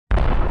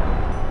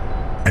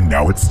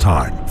Now it's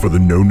time for the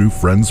No New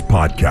Friends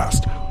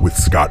podcast with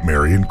Scott,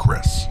 Mary, and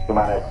Chris. 10,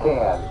 9,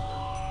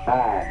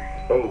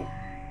 8,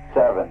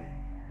 7,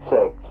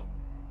 6,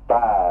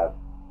 5,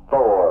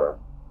 4,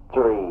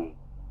 3,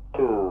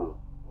 2,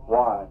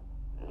 1,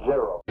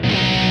 0.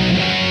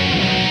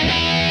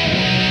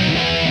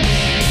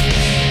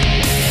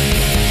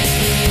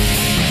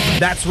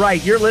 That's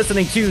right. You're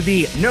listening to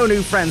the No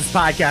New Friends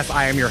podcast.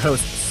 I am your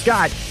host,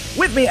 Scott.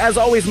 With me, as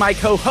always, my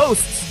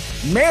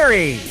co-hosts,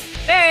 Mary.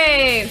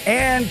 Hey!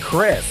 And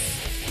Chris.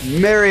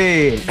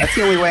 Mary. That's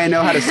the only way I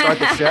know how to start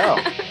the show.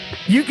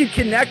 You can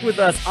connect with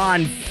us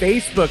on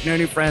Facebook, No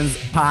New Friends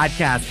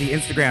Podcast, the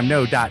Instagram,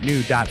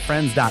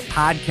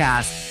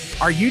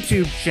 no.new.friends.podcast, our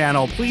YouTube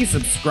channel. Please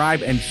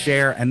subscribe and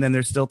share. And then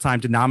there's still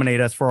time to nominate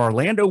us for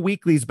Orlando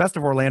Weekly's Best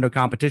of Orlando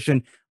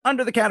competition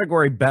under the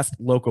category Best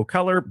Local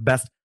Color,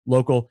 Best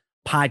Local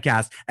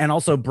Podcast. And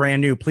also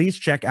brand new, please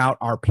check out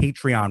our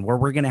Patreon, where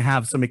we're going to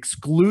have some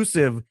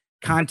exclusive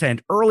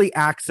content, early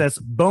access,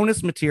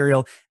 bonus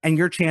material, and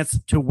your chance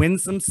to win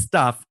some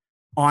stuff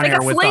on like air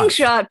a with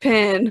slingshot us.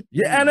 pin.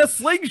 Yeah, and a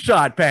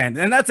slingshot pen.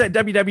 And that's at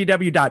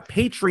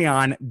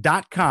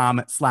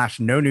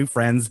www.patreon.com/No New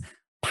Friends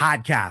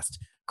podcast.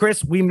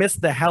 Chris, we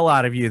missed the hell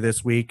out of you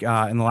this week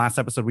in the last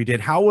episode we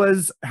did. How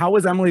was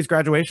Emily's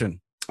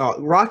graduation?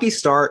 Rocky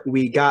start.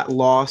 We got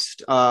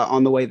lost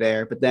on the way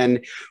there, but then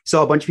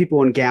saw a bunch of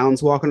people in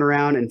gowns walking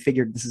around and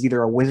figured this is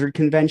either a wizard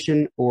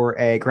convention or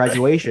a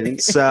graduation.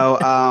 So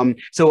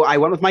I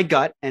went with my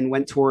gut and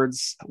went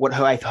towards what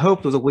I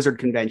hoped was a wizard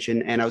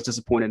convention, and I was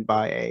disappointed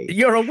by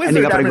You're a wizard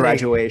ending up at a Emily.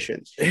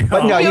 graduation.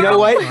 But no, you know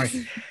what?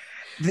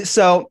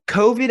 So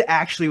COVID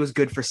actually was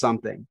good for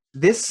something.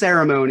 This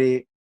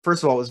ceremony,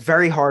 first of all, it was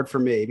very hard for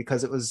me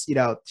because it was,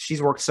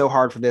 she's worked so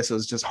hard for this. It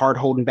was just hard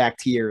holding back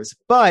tears.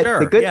 But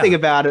the good thing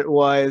about it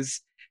was,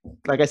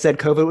 like I said,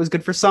 COVID was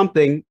good for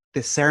something.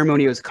 The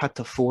ceremony was cut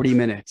to 40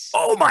 minutes.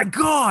 Oh my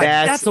God.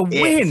 That's a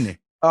win.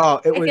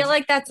 Oh, I feel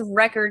like that's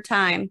record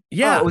time.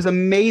 Yeah. It was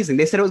amazing.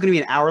 They said it was going to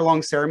be an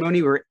hour-long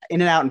ceremony. We were in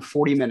and out in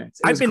 40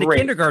 minutes. I've been to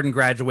kindergarten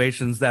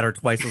graduations that are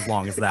twice as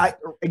long as that.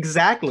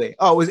 Exactly.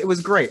 Oh, it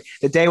was great.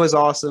 The day was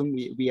awesome.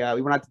 We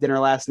went out to dinner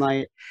last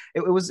night.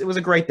 It was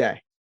a great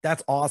day.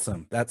 That's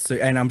awesome.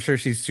 And I'm sure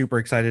she's super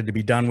excited to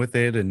be done with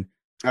it. And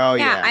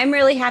yeah, I'm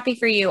really happy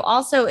for you.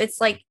 Also, it's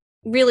like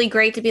really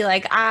great to be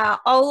like,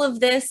 all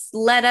of this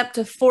led up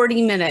to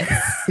 40 minutes,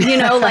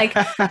 like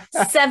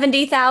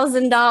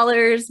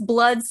 $70,000,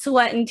 blood,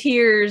 sweat, and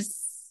tears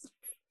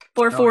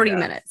for 40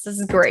 minutes. This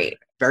is great.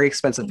 Very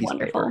expensive piece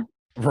Wonderful. of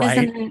paper. Right.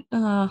 Isn't it?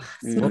 I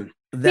mean,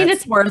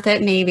 it's worth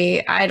it,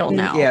 maybe. I don't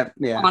know. Yeah.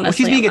 Honestly, well,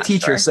 she's being I'm a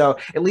teacher, sure. so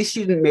at least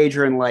she didn't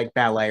major in like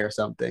ballet or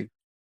something.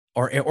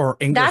 Or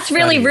English. That's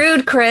really studies.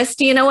 rude, Chris.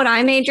 Do you know what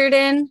I majored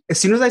in? As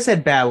soon as I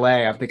said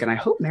ballet, I'm thinking, I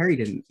hope Mary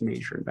didn't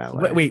major in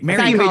ballet. Wait, I thought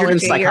Mary you majored in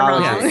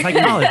Psychology, you're wrong.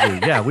 psychology.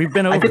 Psychology. Yeah, we've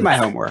been over I did my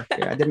this. homework.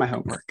 Yeah, I did my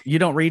homework. You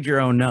don't read your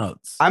own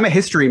notes. I'm a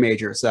history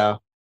major, so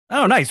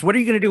Oh, nice. What are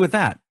you going to do with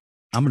that?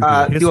 I'm going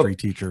to be a history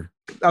teacher.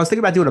 I was thinking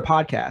about doing a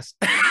podcast.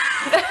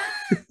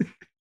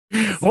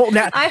 Well,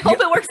 now I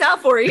hope it works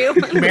out for you.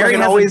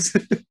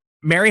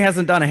 Mary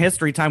hasn't done a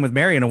history time with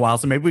Mary in a while,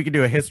 so maybe we could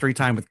do a history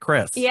time with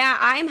Chris. Yeah,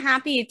 I'm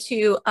happy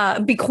to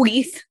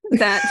bequeath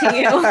that to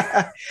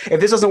you. If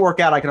this doesn't work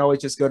out, I can always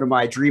just go to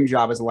my dream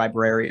job as a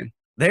librarian.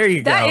 There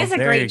you go. That is a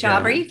There great you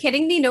job. go. Are you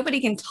kidding me?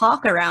 Nobody can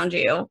talk around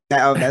you.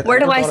 Where Where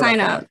do I sign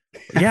up?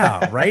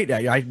 Yeah, right.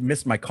 I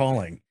missed my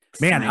calling.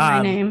 Man, Sign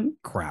my name.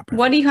 crap.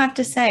 What do you have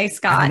to say,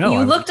 Scott? I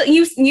don't know.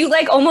 You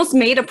like almost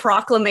made a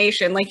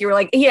proclamation. Like you were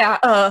like,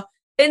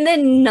 and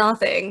then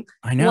nothing.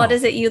 I know. What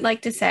is it you'd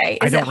like to say?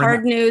 Is it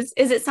hard news?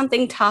 Is it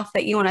something tough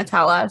that you want to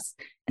tell us?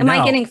 Am I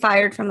No. getting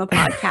fired from the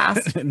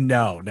podcast?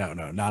 No,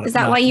 not. Is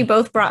that why you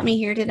both brought me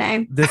here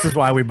today? This is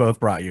why we both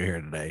brought you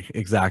here today.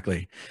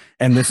 Exactly.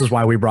 And this is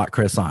why we brought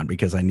Chris on,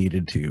 because I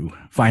needed to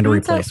find a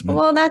replacement.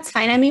 Well, that's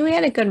fine. I mean, we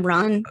had a good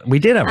run. We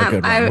did have a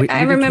good one. We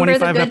I did remember the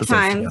 25 good episodes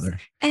times. together.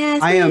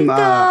 As I we am, go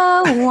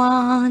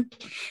on,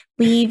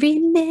 we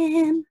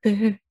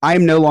remember. I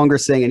am no longer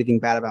saying anything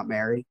bad about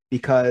Mary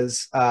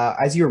because,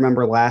 as you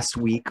remember, last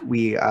week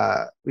we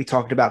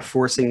talked about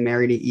forcing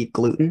Mary to eat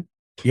gluten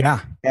Yeah.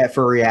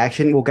 for a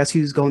reaction. Well, guess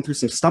who's going through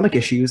some stomach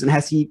issues and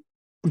has to eat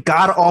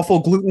god awful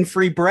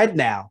gluten-free bread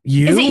now?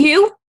 You? Is it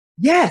you?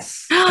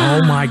 Yes.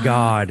 Oh my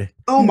God.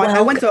 Oh my!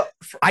 I went to.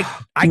 I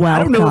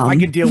don't know if I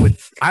can deal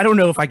with. I don't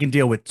know if I can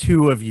deal with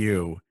two of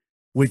you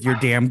with your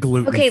damn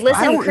gluten. Okay, stuff.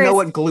 listen, I don't Chris. know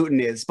what gluten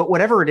is, but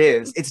whatever it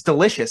is, it's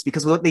delicious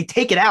because when they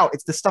take it out,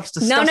 the stuff's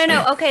disgusting.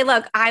 No. Okay,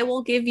 look, I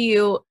will give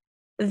you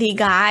the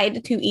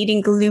guide to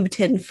eating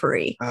gluten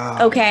free.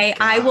 Oh, Okay,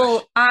 my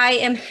gosh. I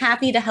am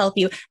happy to help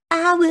you.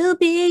 I will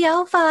be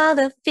your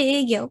father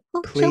figure.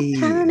 Put your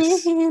time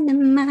Please.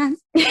 in mine.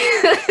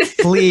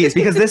 Please,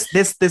 because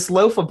this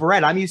loaf of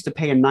bread, I'm used to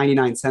paying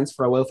 99 cents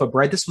for a loaf of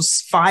bread. This was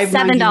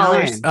 $5.99.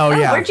 $7. Oh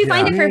yeah. Where'd you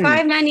find it for Mm.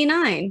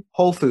 $5.99?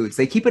 Whole Foods.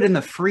 They keep it in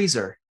the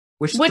freezer.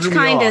 Which threw me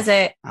kind off. is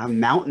it?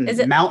 Mountain. Is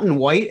it- Mountain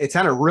White. It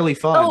sounded really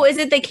fun. Oh, is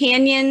it the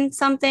Canyon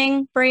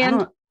something I brand?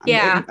 don't-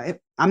 Yeah.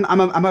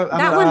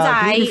 That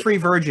one's gluten-free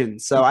virgin,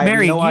 so I have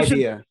Mary, no you should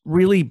idea.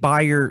 really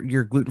buy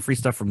your gluten-free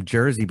stuff from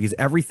Jersey because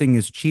everything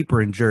is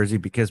cheaper in Jersey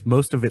because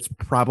most of it's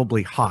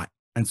probably hot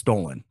and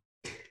stolen.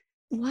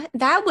 What?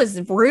 That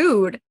was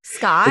rude,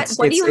 Scott.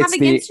 What do you have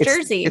against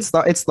Jersey? It's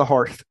the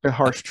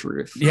harsh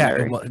truth. Yeah,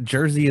 Mary. well,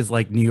 Jersey is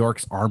like New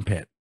York's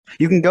armpit.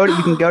 You can go to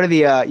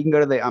the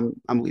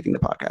I'm leaving the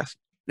podcast.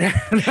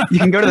 You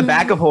can go to the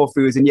back of Whole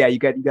Foods and you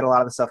get a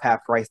lot of the stuff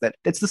half price.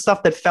 It's the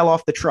stuff that fell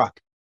off the truck.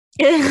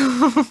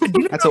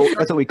 That's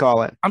what we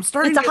call it. I'm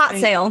starting. It's a hot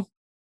sale.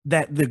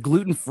 That the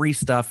gluten-free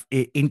stuff,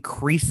 it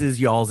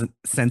increases y'all's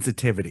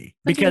sensitivity.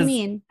 What because do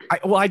you mean?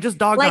 I just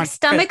dogged Like on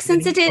stomach Chris,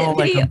 and he's all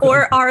sensitivity like,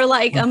 or our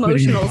like I'm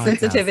putting you emotional on podcast.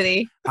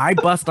 sensitivity? I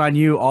bust on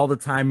you all the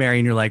time, Mary,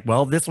 and you're like,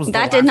 well, this was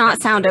That did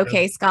not sound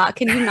okay, Scott.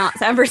 Can you not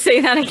ever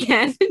say that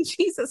again?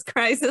 Jesus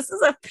Christ. This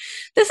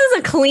is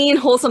a clean,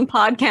 wholesome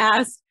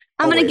podcast.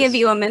 I'm going to give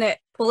you a minute.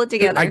 Pull it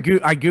together.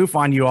 I goof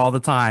on you all the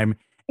time.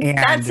 And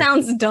that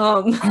sounds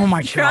dumb. Oh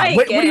my Try God.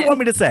 What do you again. want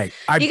me to say?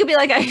 You could be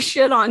like, I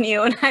shit on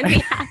you, and I'd be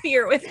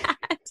happier with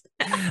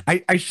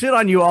that. I shit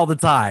on you all the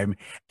time,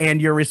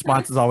 and your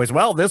response is always,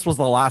 "Well, this was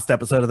the last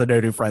episode of the No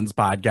New Friends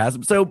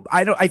podcast." So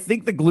I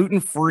think the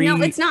gluten-free.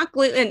 No, it's not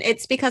gluten.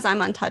 It's because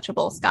I'm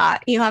untouchable,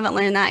 Scott. You haven't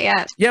learned that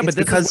yet. Yeah, but it's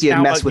this because is you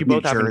now mess what with you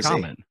New both have in Jersey.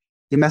 common.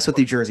 You mess with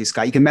New Jersey,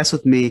 Scott. You can mess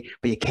with me,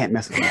 but you can't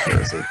mess with New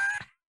Jersey.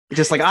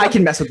 Just like I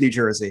can mess with New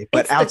Jersey,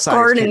 but It's outside the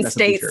Garden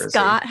State,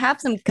 Scott.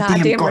 Have some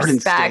goddamn Garden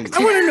respect. State.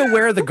 I want to know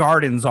where the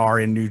gardens are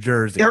in New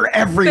Jersey. They're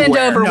everywhere.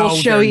 Bend over, No, we'll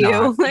show they're you.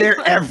 not. Like, They're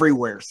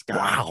everywhere, Scott.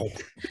 Wow.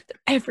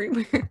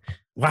 everywhere.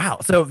 Wow.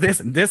 So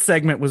this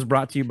segment was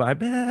brought to you by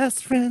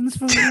Best Friends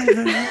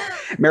Forever.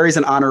 Mary's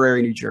an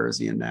honorary New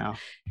Jerseyan now.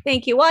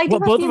 Thank you. Well, I do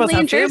have both of us family in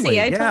have Jersey. family.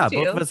 I Yeah, told you.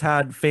 both of us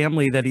had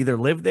family that either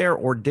lived there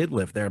or did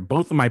live there.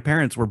 Both of my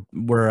parents were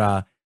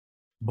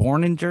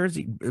born in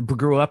Jersey,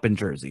 grew up in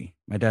Jersey.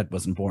 My dad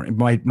wasn't born.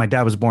 My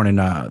dad was born in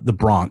the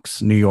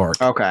Bronx, New York.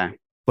 Okay.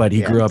 But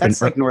he grew up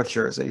that's in like North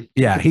Jersey.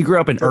 Yeah, he grew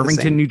up in They're the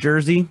Irvington, same. New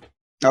Jersey.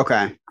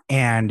 Okay.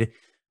 And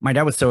my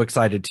dad was so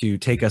excited to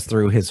take us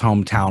through his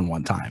hometown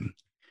one time.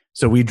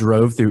 So we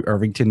drove through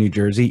Irvington, New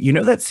Jersey. You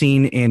know that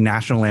scene in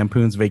National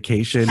Lampoon's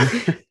Vacation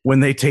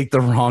when they take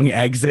the wrong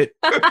exit?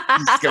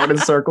 Just going in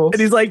circles.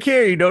 And he's like,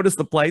 here, you notice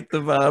the plight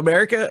of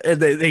America? And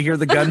they hear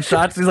the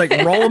gunshots. He's like,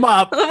 roll them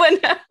up.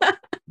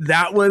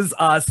 That was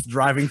us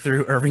driving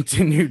through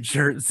Irvington, New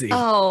Jersey.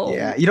 Oh.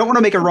 Yeah. You don't want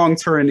to make a wrong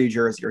turn in New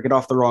Jersey or get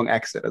off the wrong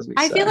exit, as we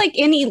say. I feel like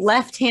any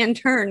left-hand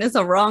turn is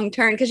a wrong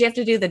turn because you have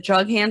to do the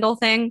jug handle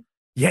thing.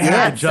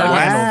 Yeah, jug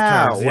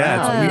handle turns. Yeah,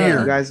 wow. it's weird.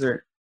 You guys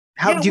are.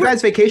 Yeah, Do you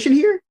guys vacation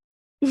here?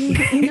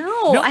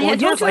 No, I had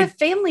told you I like- have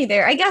family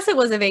there. I guess it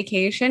was a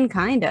vacation,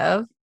 kind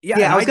of.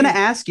 Yeah, I was going to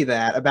ask you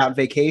that about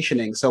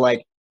vacationing. So,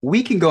 like,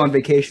 we can go on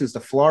vacations to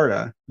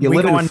Florida. You we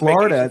live go in on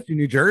Florida. vacation to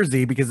New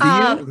Jersey because the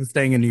unit was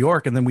staying in New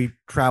York, and then we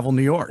travel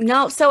New York.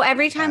 No, so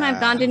every time I've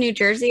gone to Ah. New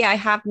Jersey, I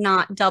have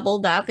not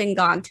doubled up and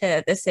gone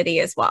to the city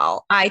as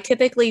well. I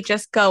typically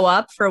just go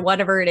up for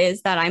whatever it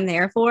is that I'm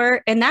there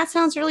for. And that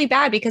sounds really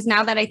bad because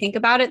now that I think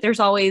about it, there's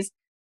always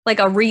like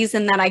a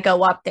reason that I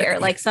go up there.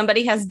 Like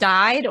somebody has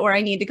died or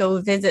I need to go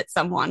visit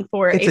someone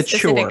for It's a a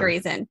specific chore.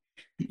 reason.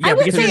 Yeah, I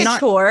would because say you're a not-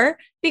 chore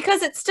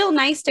because it's still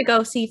nice to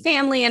go see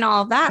family and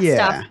all of that Yeah.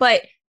 stuff,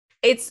 but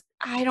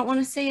I don't want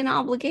to say an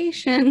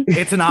obligation.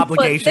 It's an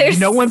obligation. there's-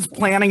 No one's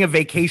planning a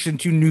vacation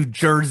to New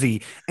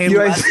Jersey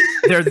unless guys-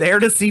 they're there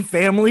to see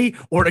family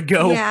or to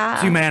go Yeah.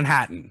 to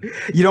Manhattan.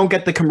 You don't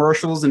get the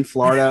commercials in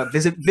Florida.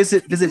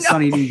 Visit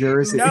sunny New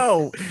Jersey.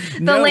 No,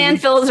 The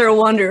landfills are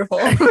wonderful.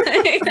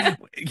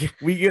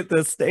 we get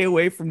to stay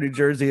away from New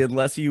Jersey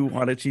unless you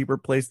want a cheaper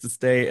place to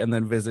stay and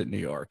then visit New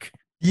York.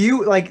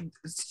 You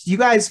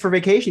guys for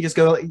vacation just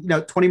go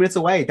 20 minutes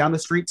away down the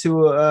street to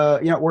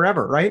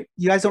wherever, right?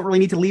 You guys don't really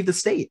need to leave the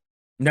state.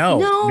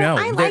 No,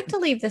 I like to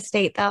leave the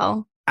state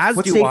though. As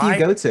What do state I. do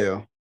you go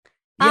to?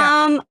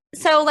 Yeah.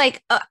 So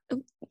like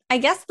I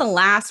guess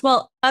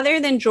other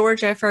than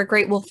Georgia for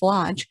Great Wolf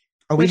Lodge,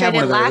 Oh, we which I have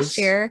one did of those last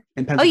year.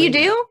 in Oh, you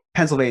Pennsylvania. do?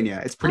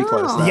 Pennsylvania. It's pretty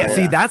close. Oh. though, Yeah,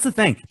 see, that's the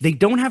thing. They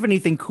don't have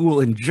anything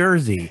cool in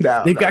Jersey.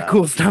 No, They've no, got no.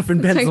 cool stuff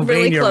in like really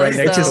Pennsylvania close,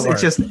 right next though.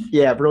 it's just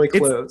really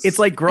close. It's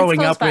like growing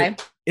It's close up.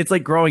 by. It's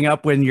like growing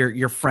up when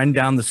your friend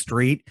down the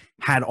street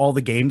had all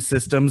the game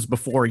systems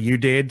before you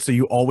did, so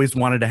you always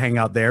wanted to hang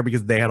out there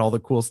because they had all the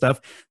cool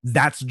stuff.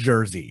 That's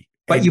Jersey.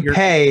 but And you you're-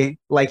 pay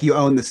like you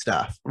own the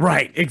stuff.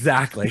 right,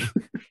 exactly.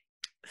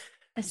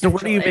 So where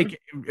do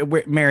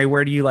you Mary?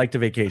 Where do you like to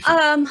vacation?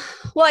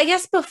 Well, I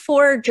guess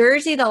before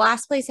Jersey, the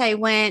last place I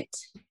went,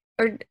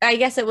 or I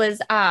guess it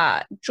was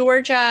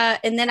Georgia,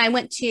 and then I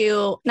went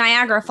to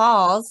Niagara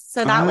Falls.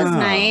 So that was Oh.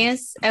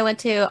 nice. I went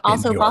to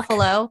also New York.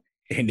 Buffalo.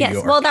 in New Yes,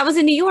 York. well, that was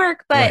in New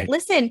York. But Right.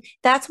 listen,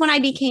 that's when I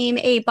became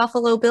a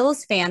Buffalo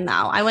Bills fan, though.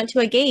 I went to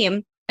a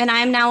game and I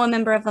am now a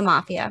member of the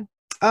Mafia.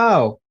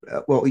 Oh,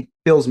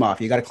 Bills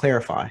Mafia. You got to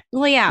clarify.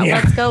 Well, yeah, Yeah.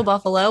 let's go,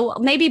 Buffalo.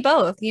 Maybe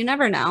both. You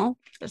never know.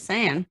 Just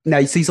saying. Now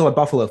you see, still at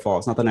Buffalo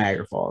Falls, not the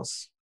Niagara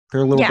Falls.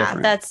 They're a little Yeah,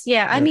 different. I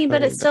They're mean, but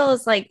totally it still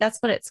is like that's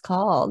what it's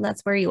called.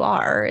 That's where you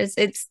are.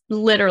 It's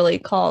literally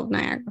called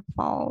Niagara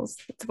Falls.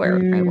 It's where I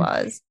Mm.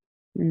 was.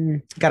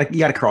 You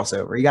gotta cross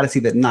over. You gotta see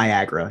the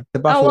Niagara, the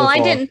Oh Buffalo well,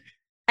 Falls.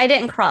 I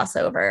didn't cross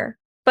over,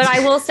 but I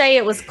will say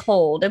it was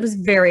cold. It was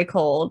very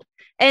cold,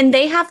 and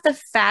they have the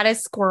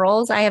fattest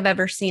squirrels I have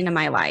ever seen in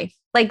my life.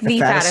 Like the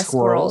fattest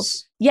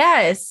squirrels.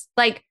 Yes,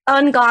 like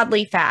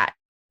ungodly fat,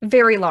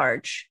 very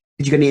large.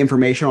 Did you get any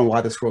information on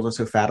why the squirrels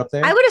are so fat up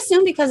there? I would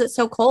assume because it's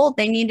so cold,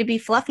 they need to be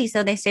fluffy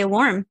so they stay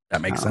warm.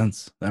 That makes Oh.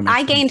 sense.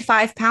 I gained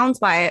 5 pounds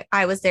while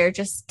I was there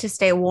just to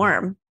stay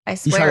warm. I You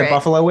swear tried the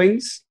buffalo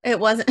wings? it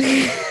wasn't.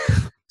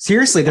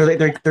 Seriously,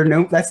 they're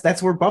no.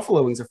 That's where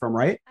buffalo wings are from,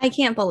 right? I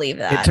can't believe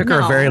that. It took her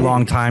a No. very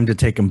long time to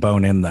take them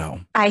bone in,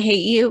 though. I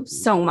hate you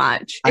so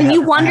much. I And have-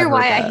 you I wonder have heard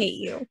why I that. hate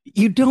you.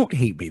 You don't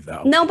hate me,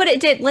 though. No, but it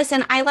did.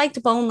 Listen, I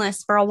liked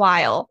boneless for a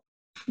while,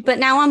 but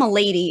now I'm a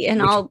lady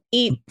and I'll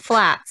eat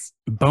flats.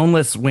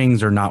 Boneless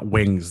wings are not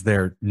wings;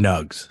 they're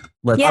nugs.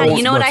 Yeah,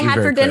 you know what I let's be had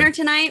very for clear. dinner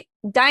tonight?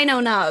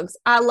 Dino nugs.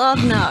 I love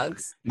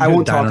nugs. I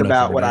won't talk Dino nugs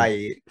about every what day. I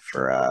eat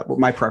for what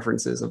my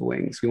preferences of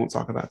wings. We won't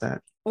talk about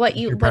that. What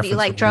Your do you preference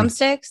like? of wings.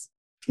 Drumsticks?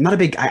 I'm not a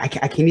big. I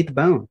can't eat the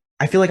bone.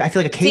 I feel like a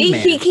See, caveman.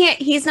 he can't.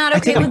 He's not I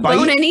okay take a with bite,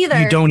 boning either.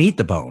 You don't eat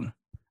the bone.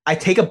 I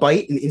take a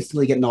bite and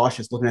instantly get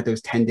nauseous looking at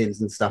those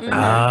tendons and stuff in there.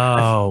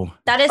 Oh,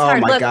 That is Oh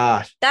hard. my Look,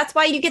 gosh! that's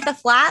why you get the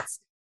flats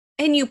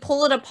and you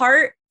pull it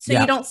apart so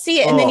Yeah. you don't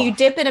see it, and then Oh. you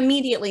dip it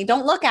immediately.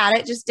 Don't look at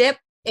it. Just dip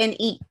and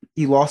eat.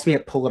 You lost me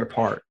at pull it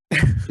apart.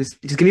 just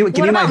give me What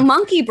my. about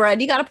monkey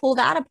bread? You got to pull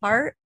that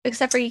apart.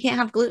 Except for you can't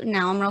have gluten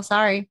now. I'm real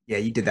sorry. Yeah,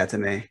 you did that to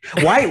me.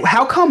 Why?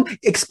 How come?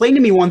 Explain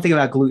to me one thing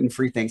about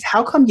gluten-free things.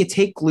 How come you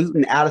take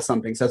gluten out of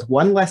something, so it's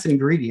one less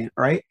ingredient,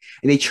 right?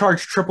 And they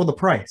charge triple the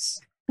price.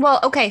 Well,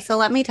 okay, so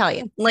let me tell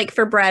you. Like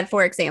for bread,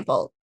 for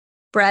example,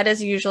 bread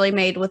is usually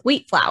made with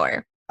wheat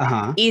flour.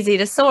 Uh-huh. Easy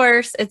to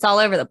source, it's all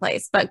over the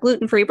place. But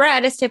gluten-free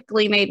bread is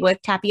typically made with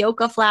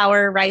tapioca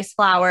flour, rice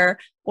flour,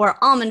 or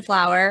almond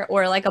flour,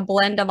 or like a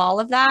blend of all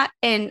of that.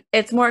 And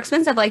it's more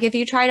expensive. Like if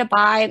you try to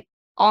buy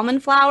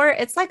almond flour,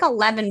 it's like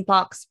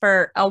 $11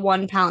 for a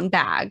 1 pound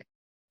bag.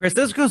 Chris,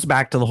 this goes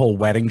back to the whole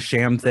wedding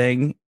sham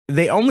thing.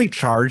 They only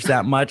charge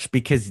that much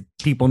because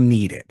people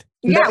need it.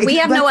 No, Yeah, we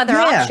it's have no like- other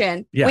yeah.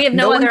 option. Yeah. We have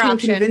no one other can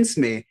option. convince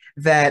me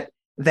that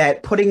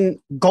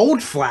putting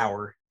gold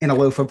flour in a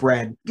loaf of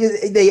bread,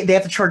 they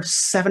have to charge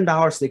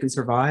 $7 so they can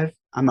survive.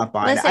 I'm not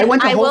buying it. I Listen,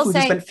 went to I Whole will Foods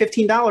and say-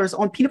 spent $15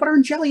 on peanut butter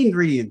and jelly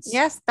ingredients.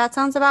 Yes, that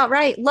sounds about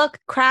right. Look,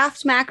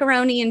 Kraft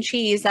macaroni and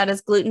cheese that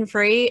is gluten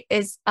free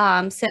is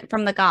sent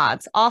from the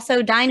gods.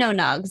 Also, Dino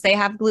Nugs. They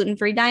have gluten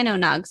free Dino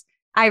Nugs.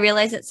 I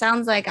realize it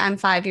sounds like I'm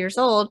 5 years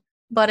old,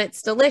 but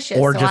it's delicious.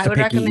 Or so just I a would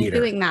picky recommend eater.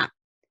 doing that.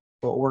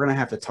 Well, we're gonna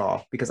have to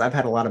talk because I've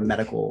had a lot of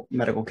medical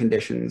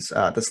conditions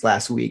this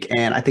last week,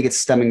 and I think it's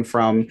stemming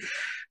from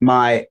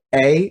my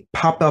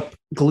pop-up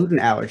gluten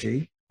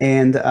allergy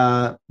and B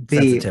by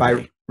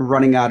Sensitivity.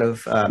 running out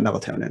of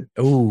melatonin.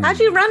 Ooh. How'd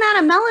you run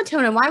out of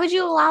melatonin? Why would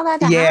you allow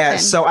that to Yeah, happen?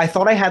 so I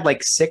thought I had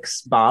like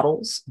 6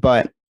 bottles,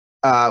 but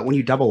when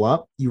you double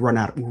up, you run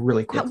out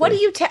really quickly. What do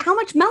you take? How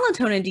much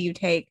melatonin do you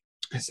take?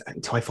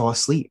 Until I fall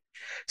asleep?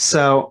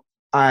 So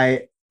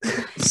I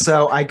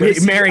go. Wait,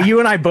 to Mary, you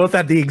and I both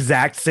had the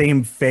exact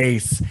same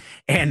face.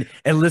 And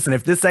listen,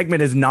 if this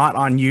segment is not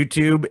on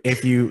YouTube,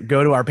 if you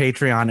go to our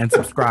Patreon and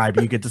subscribe,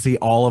 you get to see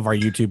all of our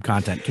YouTube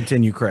content.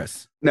 Continue,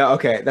 Chris. No,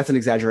 okay, that's an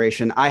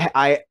exaggeration.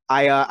 I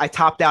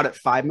topped out at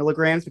 5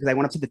 milligrams because I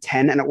went up to the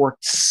 10 and it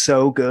worked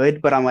so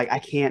good. But I'm like, I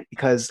can't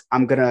because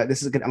I'm gonna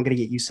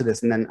get used to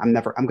this, and then I'm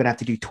gonna have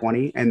to do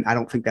 20, and I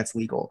don't think that's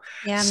legal.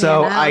 Yeah,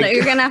 So man, I don't know.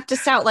 You're gonna have to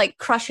start like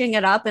crushing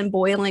it up and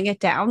boiling it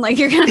down. Like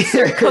you're gonna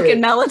start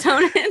cooking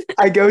melatonin.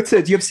 I go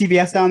to. Do you have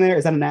CVS down there?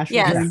 Is that a national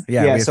Yes. thing?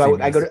 Yeah, we have So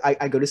CVS.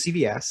 I go to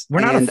CVS. We're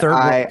not a and third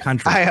world I-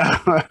 country.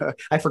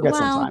 I forget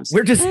Well, sometimes.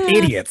 We're just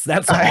idiots.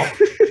 That's all.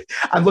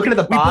 I'm looking at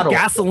the We put bottle.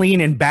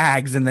 gasoline in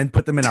bags and then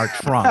put them in our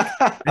trunk.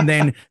 And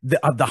then the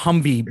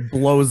Humvee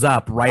blows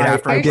up right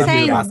after I I You're did left the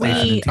saying gas station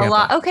in we a Tampa.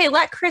 lot. Okay,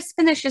 let Chris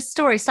finish his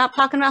story. Stop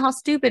talking about how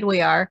stupid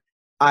we are.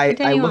 I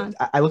Continue looked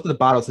at the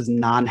bottle. It says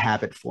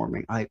non-habit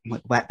forming. I'm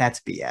like, that's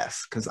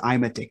BS because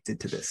I'm addicted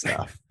to this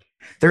stuff.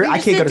 You're I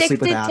just can't go to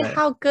sleep addicted without to it.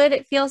 how good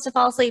it feels to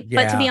fall asleep.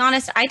 But to Yeah. be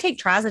honest, I take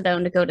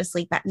trazodone to go to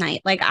sleep at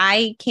night. Like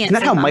I can't. Isn't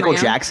that how sleep on Michael my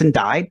own. Jackson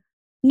died?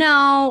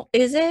 No,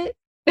 is it?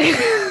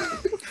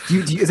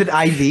 Is it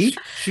IV?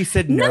 She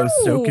said no,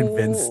 so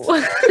convinced.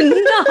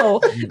 No,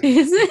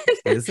 is it?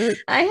 Is it?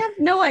 I have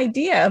no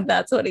idea if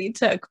that's what he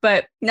took,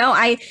 but no,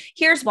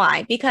 here's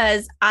why,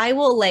 because I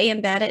will lay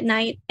in bed at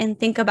night and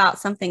think about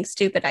something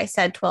stupid I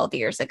said 12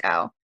 years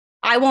ago.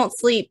 I won't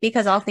sleep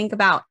because I'll think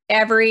about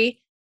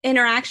every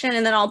interaction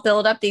and then I'll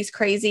build up these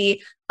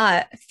crazy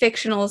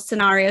fictional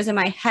scenarios in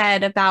my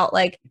head about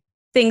like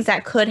things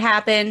that could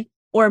happen,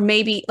 or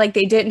maybe like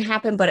they didn't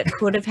happen, but it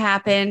could have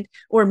happened,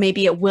 or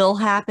maybe it will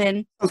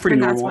happen. That's pretty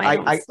And that's normal. why I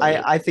don't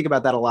sleep. I think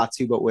about that a lot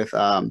too, but with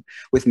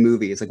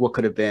movies, like what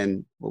could have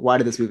been. Why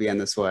did this movie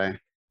end this way?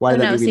 Why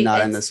did that movie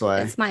not end this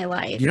way? It's my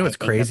life. You know I what's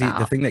think crazy? The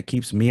about. thing that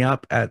keeps me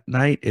up at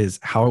night is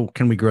how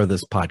can we grow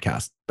this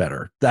podcast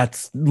better?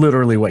 That's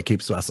literally what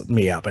keeps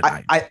me up at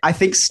night. I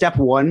think step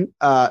one,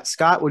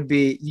 Scott, would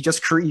be you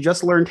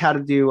just learned how to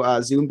do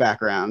Zoom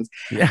backgrounds,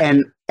 Yeah.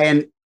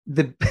 and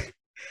the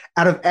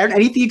Out of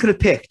anything you could have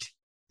picked,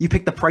 you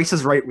picked the Price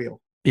is Right wheel.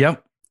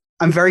 Yep.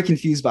 I'm very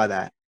confused by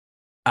that.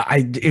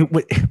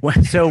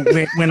 So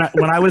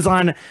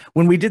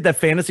when we did that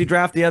fantasy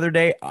draft the other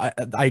day,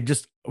 I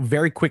just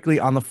very quickly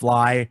on the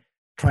fly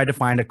tried to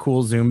find a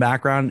cool Zoom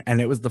background,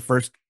 and it was the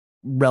first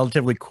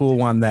relatively cool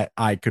one that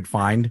I could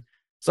find.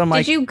 So I'm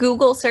like, did you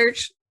Google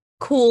search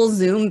cool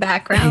Zoom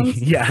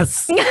backgrounds?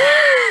 Yes.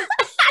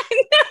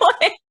 I know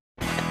it.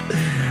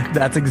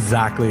 That's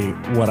exactly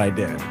what I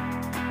did.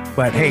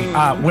 But hey,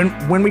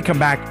 when we come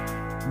back,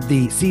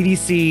 the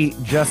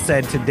CDC just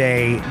said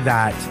today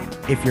that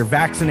if you're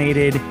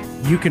vaccinated,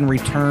 you can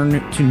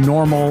return to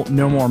normal,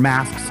 no more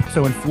masks.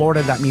 So in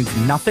Florida, that means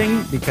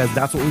nothing because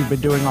that's what we've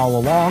been doing all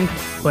along.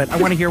 But I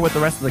want to hear what the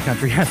rest of the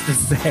country has to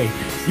say.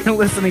 You're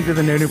listening to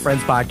the No New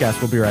Friends podcast.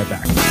 We'll be right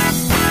back.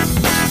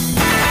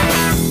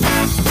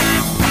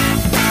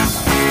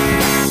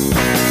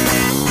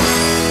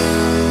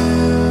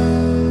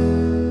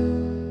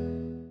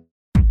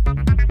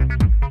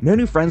 No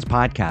New Friends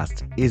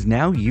podcast is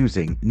now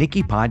using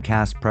Nikki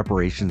Podcast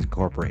Preparations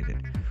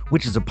Incorporated,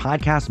 which is a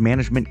podcast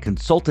management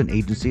consultant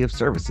agency of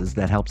services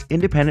that helps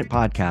independent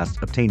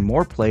podcasts obtain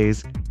more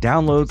plays,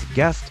 downloads,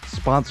 guests,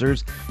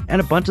 sponsors,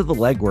 and a bunch of the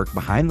legwork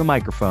behind the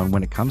microphone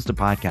when it comes to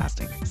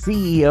podcasting.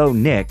 CEO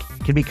Nick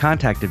can be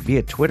contacted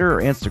via Twitter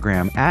or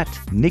Instagram at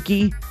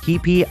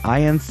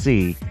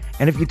NikkiKeepyINC.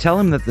 And if you tell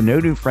him that the No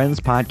New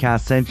Friends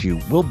podcast sent you,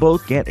 we'll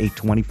both get a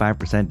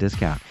 25%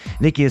 discount.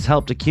 Nikki has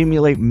helped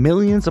accumulate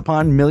millions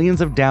upon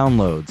millions of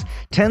downloads,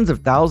 tens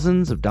of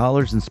thousands of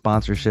dollars in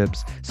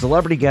sponsorships,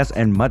 celebrity guests,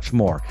 and much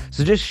more.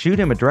 So just shoot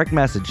him a direct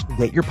message to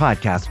get your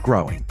podcast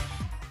growing.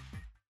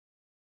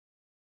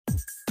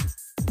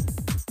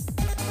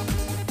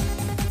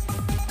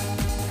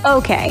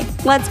 Okay,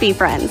 let's be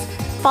friends.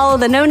 Follow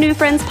the No New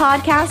Friends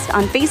podcast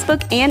on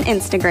Facebook and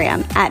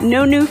Instagram at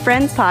No New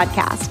Friends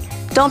Podcast.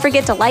 Don't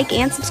forget to like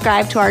and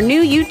subscribe to our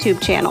new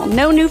YouTube channel,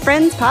 No New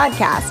Friends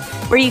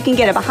Podcast, where you can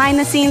get a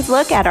behind-the-scenes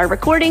look at our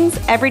recordings,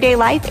 everyday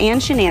life,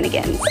 and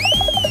shenanigans.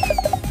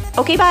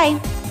 Okay,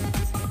 bye.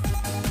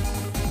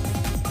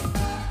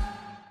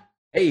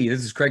 Hey,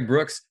 this is Craig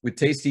Brooks with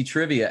Tasty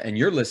Trivia, and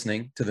you're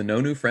listening to the No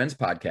New Friends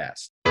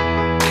podcast.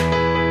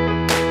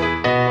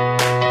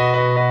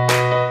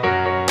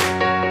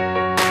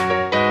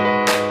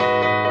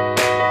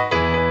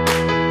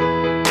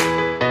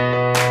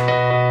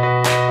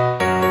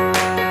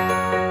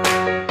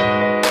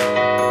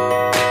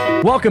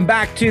 Welcome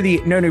back to the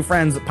No New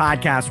Friends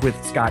podcast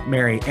with Scott,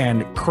 Mary,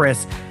 and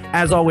Chris.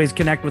 As always,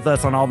 connect with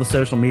us on all the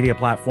social media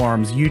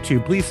platforms,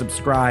 YouTube. Please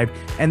subscribe,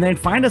 and then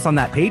find us on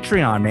that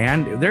Patreon,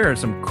 man. There are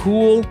some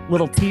cool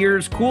little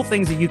tiers, cool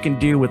things that you can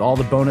do with all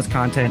the bonus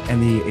content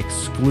and the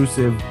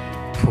exclusive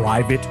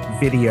private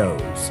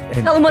videos.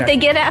 And tell them what they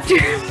get after.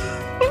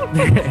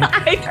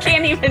 I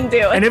can't even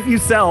do it. And if you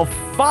sell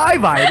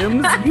 5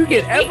 items, you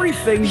get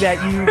everything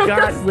that you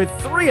got with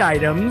 3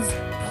 items,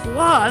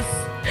 plus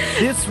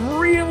this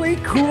really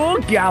cool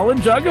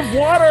gallon jug of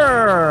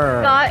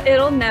water. Scott,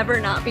 it'll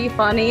never not be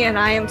funny, and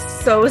I am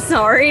so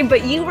sorry,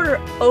 but you were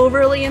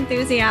overly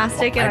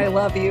enthusiastic, and I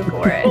love you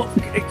for it.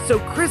 So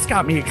Chris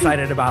got me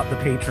excited about the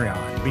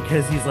Patreon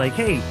because he's like,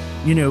 hey,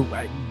 you know,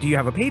 do you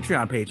have a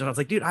Patreon page? And I was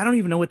like, dude, I don't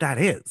even know what that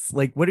is.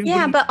 Like, what are you?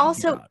 Yeah, but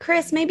also, about?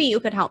 Chris, maybe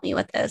you could help me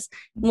with this.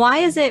 Why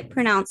is it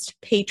pronounced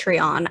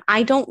Patreon?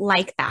 I don't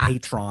like that.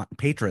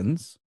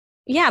 Patrons.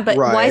 Yeah, but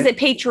why is it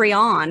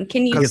Patreon?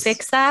 Can you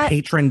fix that?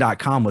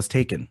 Patreon.com was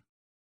taken.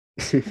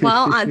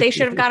 Well, they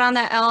should have got on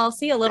that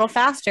LLC a little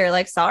faster.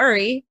 Like,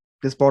 sorry.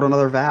 Just bought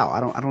another vow.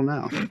 I don't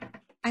know.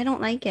 I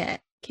don't like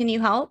it. Can you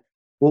help?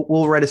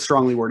 We'll write a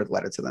strongly worded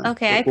letter to them.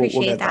 Okay, I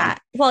appreciate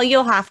that. Well,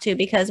 you'll have to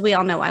because we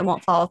all know I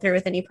won't follow through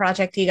with any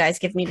project you guys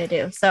give me to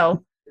do.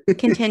 So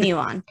continue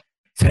on.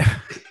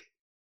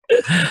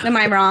 Am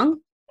I wrong?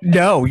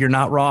 No, you're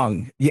not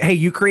wrong. Hey,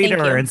 you created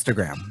our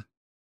Instagram.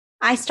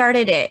 I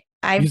started it.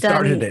 I've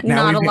done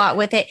not a lot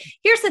with it.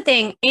 Here's the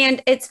thing.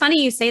 And it's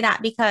funny you say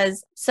that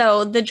because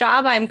so the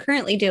job I'm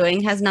currently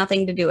doing has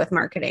nothing to do with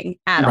marketing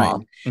at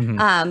all.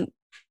 Mm-hmm.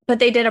 But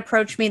they did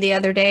approach me the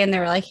other day and they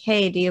were like,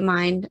 hey, do you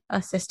mind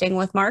assisting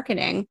with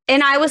marketing?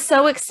 And I was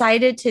so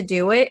excited to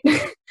do it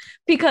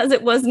because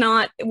it was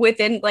not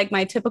within like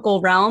my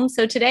typical realm.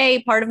 So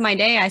today, part of my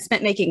day, I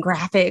spent making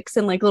graphics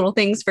and like little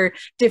things for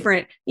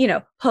different,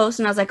 posts.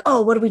 And I was like,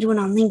 oh, what are we doing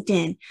on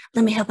LinkedIn?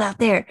 Let me help out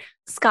there.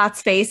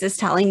 Scott's face is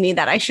telling me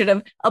that I should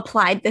have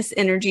applied this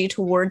energy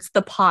towards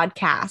the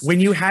podcast.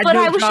 When you had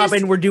no job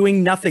and were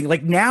doing nothing.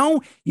 Like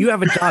now you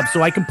have a job.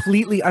 So I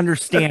completely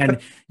understand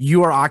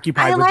you are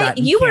occupied with that.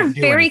 You were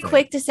very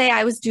quick to say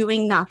I was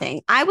doing nothing.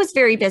 I was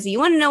very busy. You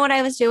want to know what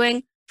I was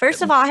doing?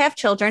 First of all, I have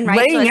children,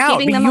 right? Laying so out,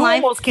 keeping them you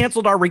alive. almost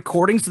canceled our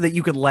recording so that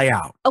you could lay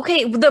out.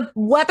 Okay, the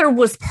weather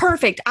was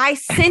perfect. I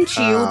sent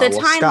you the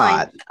timeline.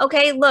 Scott.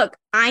 Okay, look,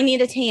 I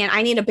need a tan.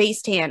 I need a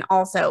base tan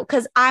also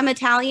because I'm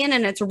Italian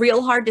and it's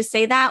real hard to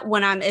say that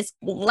when I'm as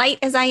light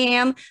as I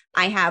am.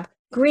 I have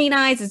green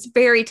eyes. It's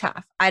very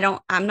tough.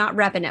 I'm not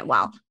repping it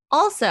well.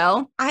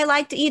 Also, I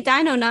like to eat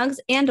Dino Nugs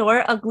and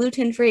or a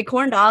gluten-free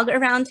corn dog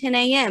around 10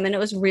 a.m. and it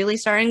was really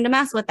starting to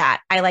mess with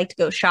that. I like to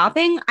go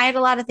shopping. I had a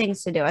lot of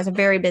things to do. I was a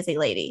very busy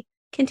lady.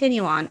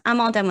 Continue on. I'm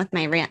all done with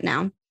my rant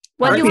now.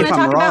 What do you want to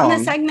talk about in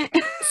this segment?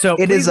 So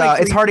It is. please make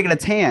sure It's hard to get a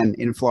tan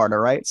in Florida,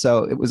 right?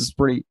 So it was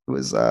pretty. It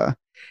was.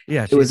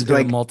 Yeah, it was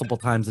like multiple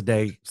times a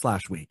day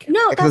 / week.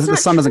 No, because that's the not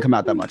sun doesn't true. come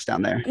out that much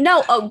down there.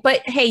 No,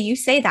 but hey, you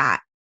say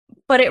that,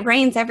 but it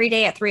rains every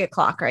day at 3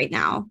 o'clock right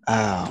now.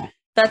 Oh,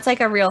 That's like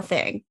a real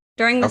thing.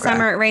 During the Okay.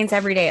 summer, it rains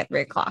every day at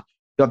 3 o'clock.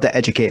 you have to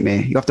educate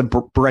me. You have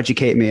to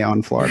educate me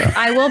on Florida.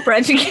 I will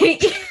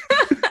breaducate you.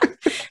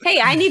 Hey,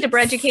 I need to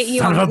breaducate you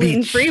Son on of a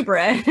gluten-free beach.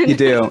 bread. You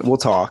do. We'll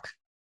talk.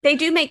 They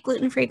do make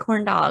gluten-free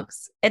corn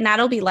dogs, and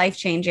that'll be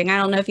life-changing. I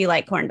don't know if you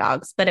like corn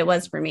dogs, but it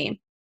was for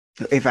me.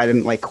 If I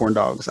didn't like corn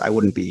dogs, I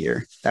wouldn't be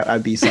here.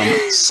 I'd be some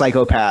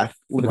psychopath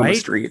living on the Right?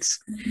 streets.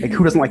 Like,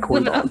 who doesn't like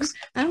corn Living up- dogs?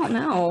 I don't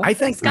know. I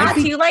think Scott,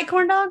 do you like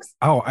corn dogs?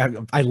 Oh,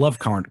 I love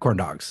corn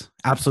dogs.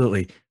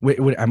 Absolutely.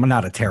 I'm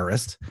not a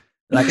terrorist.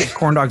 Like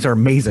corn dogs are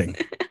amazing.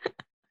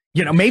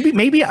 You know,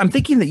 maybe I'm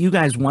thinking that you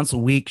guys once a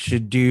week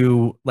should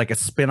do like a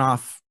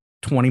spin-off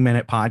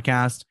 20-minute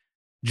podcast,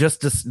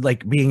 just to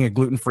like being a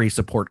gluten-free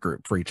support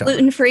group for each other.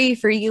 Gluten-free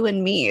for you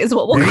and me is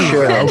what we'll There you call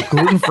Sure. go. it.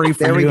 Gluten-free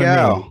for There we you and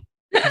go. me.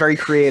 Very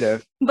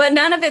creative. But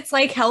none of it's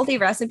like healthy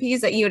recipes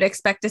that you would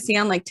expect to see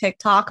on like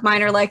TikTok.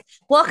 Mine are like,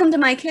 welcome to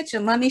my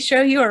kitchen. Let me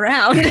show you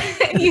around.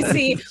 You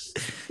see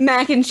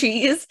mac and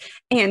cheese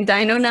and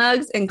Dino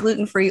Nugs and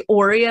gluten-free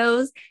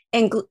Oreos.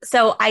 And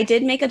so I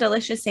did make a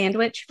delicious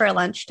sandwich for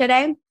lunch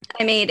today.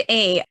 I made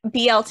a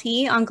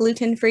BLT on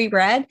gluten-free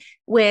bread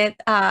with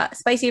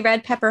spicy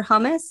red pepper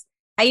hummus.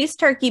 I used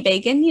turkey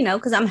bacon, you know,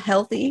 because I'm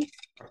healthy.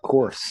 Of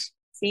course.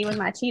 See, with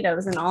my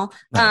Cheetos and all.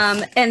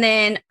 Nice. And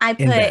then I In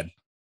put bed.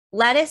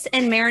 lettuce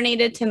and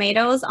marinated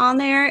tomatoes on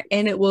there,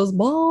 and it was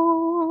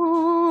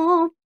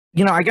bomb.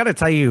 You know, I got to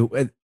tell you,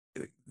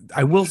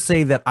 I will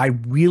say that I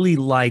really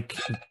like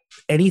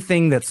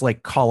anything that's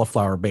like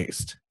cauliflower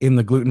based in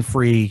the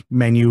gluten-free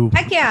menu.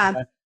 Heck yeah.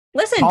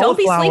 Listen, don't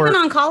be Cauliflower-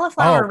 sleeping on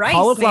cauliflower rice.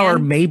 Cauliflower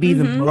man. may be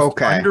the Mhm. most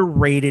Okay.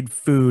 underrated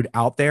food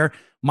out there.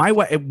 My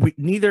wife,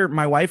 neither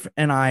my wife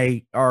and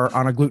I are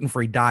on a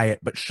gluten-free diet,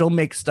 but she'll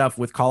make stuff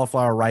with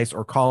cauliflower rice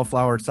or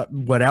cauliflower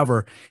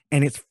whatever,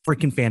 and it's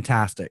freaking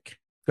fantastic.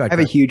 Go I ahead, have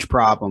a Chris. huge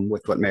problem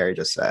with what Mary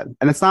just said.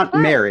 And it's not What?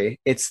 Mary,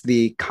 it's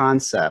the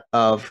concept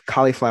of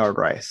cauliflower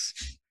rice.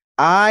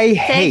 I Say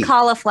hate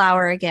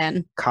cauliflower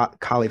again.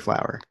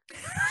 cauliflower.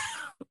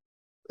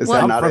 Is What?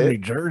 that I'm not from it? New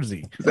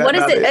Jersey. that What is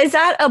not it? Is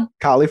that a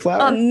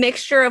Cauliflower?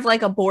 mixture of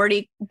like a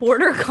border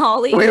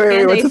collie wait,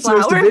 and what's a it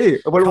supposed flower? to be?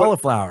 What,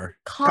 Cauliflower.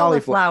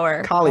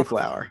 Cauliflower.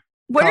 cauliflower.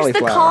 Where's the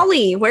cauliflower.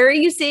 collie? Where are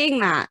you seeing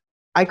that?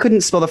 I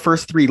couldn't spell the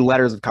first 3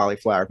 letters of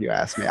cauliflower if you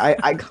ask me.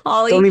 I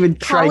Collie. don't even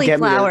try to get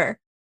me to. Cauliflower.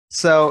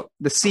 So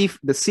the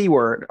C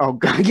word. Oh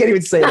God, I can't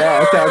even say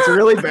that. That's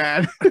really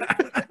bad.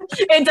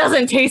 It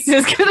doesn't taste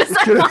as good as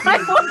I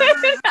thought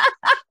it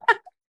would.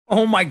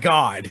 Oh my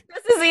God.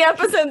 This is the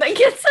episode that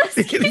gets us.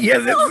 Yeah,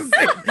 this is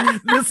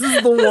it. This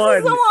is the This one.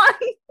 is the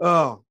one.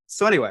 Oh,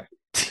 so anyway,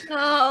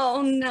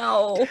 Oh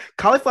no.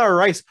 cauliflower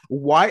rice.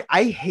 Why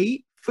I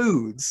hate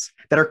foods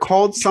that are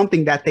called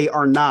something that they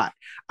are not.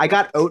 I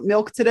got oat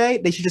milk today.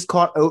 They should just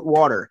call it oat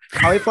water.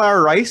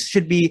 Cauliflower rice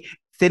should be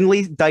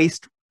thinly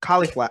diced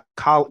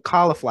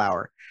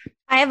cauliflower.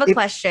 I have a If-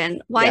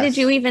 question. Why yes. did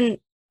you even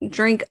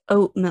drink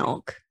oat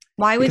milk?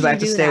 Why would Because you I have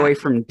to do stay that? away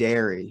from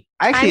dairy.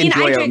 I actually mean, I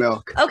enjoy oat drink-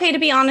 milk. Okay, to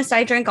be honest,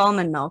 I drink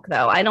almond milk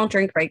though. I don't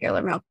drink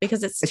regular milk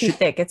because it's It too should-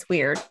 thick. It's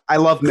weird. I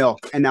love milk,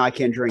 and now I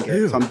can't drink it.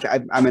 Ew. So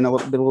I'm in a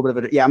little bit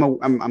of a yeah.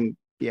 I'm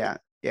yeah.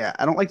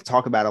 I don't like to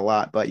talk about it a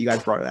lot, but you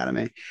guys brought it out of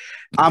me.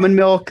 Almond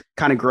milk,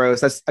 kind of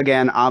gross. That's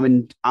again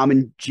almond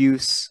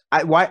juice.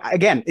 Why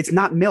again? It's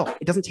not milk.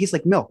 It doesn't taste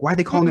like milk. Why are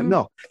they calling it Mhm.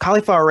 milk?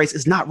 Cauliflower rice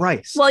is not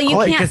rice. Well, you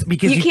Call it- can't.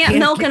 because you can't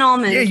milk get- an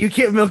almond. Yeah, you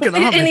can't milk an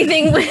almond.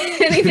 anything with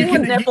anything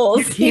with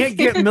nipples. You can't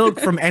get milk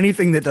from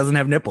anything that doesn't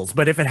have nipples.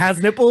 But if it has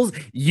nipples,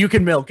 you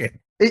can milk it.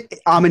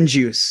 almond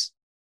juice.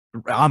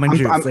 Almond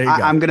juice. There you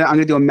go. I'm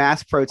gonna do a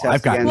mass protest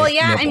I've got again. Well,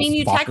 yeah, I nipples, mean,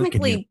 you fucker. Can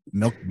technically-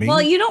 milk me.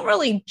 Well, you don't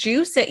really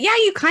juice it. Yeah,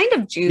 you kind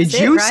of juice, You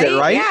juice it,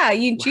 right? Yeah, you How do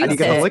you juice get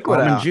the it. liquid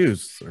almond out?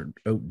 juice or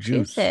oat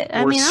juice. Juice it.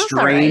 I or mean, that's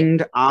all right.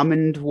 strained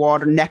almond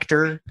water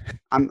nectar.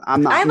 I'm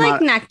not. I I'm like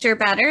not- nectar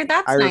better.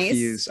 That's I nice.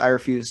 refuse. I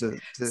refuse to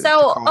So,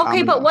 call it okay,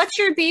 almond but milk. what's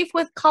your beef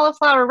with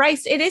cauliflower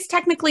rice? It is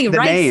technically The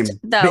riced, name.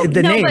 though.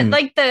 The no, name. but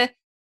like it's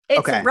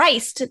Okay.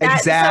 riced. That,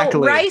 Exactly.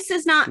 So rice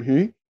is not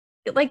Mhm.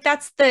 like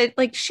that's the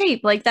like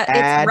shape like that.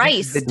 Add It's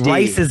rice. the D.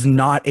 Rice is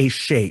not a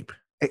shape.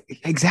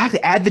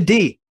 Exactly. Add the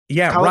D.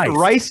 Yeah,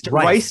 Riced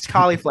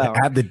cauliflower.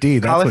 Add the D.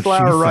 That's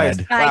Cauliflower what she rice.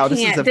 said. Wow, I this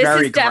is can't. a This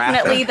very is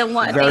definitely the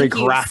one. very Thank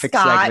you, graphic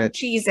Scott. segment.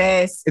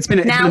 Jesus. It's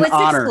been Now an it's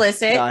honor,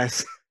 explicit.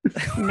 guys.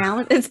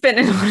 Now it's been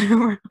an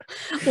honor.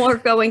 We're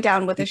going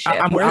down with a ship.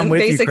 I'm We're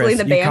with you, basically Chris.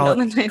 the You band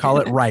on the call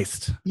it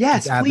riced.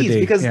 Yes, Add the please, D,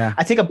 because yeah.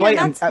 I take a bite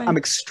and that's fine. I'm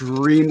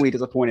extremely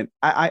disappointed.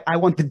 I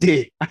want the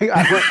D.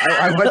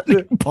 I want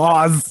the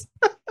Pause.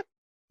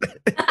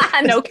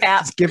 no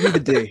cap. just give me the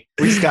D.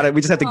 We just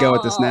have to go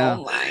with this now.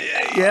 Oh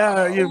my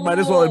Yeah, you might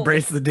as well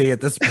embrace the D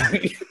at this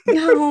point.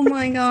 Oh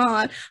my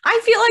God.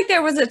 I feel like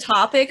there was a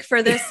topic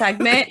for this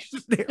segment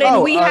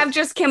and we have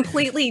just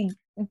completely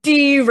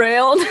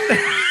derailed.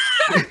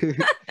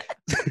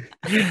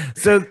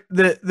 So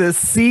the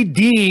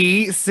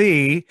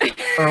CDC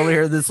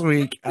earlier this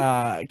week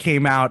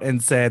came out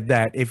and said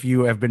that if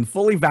you have been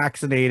fully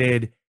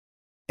vaccinated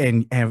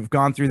and have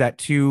gone through that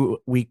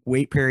 2-week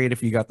wait period,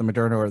 if you got the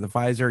Moderna or the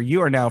Pfizer,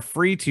 you are now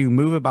free to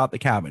move about the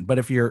cabin. But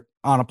if you're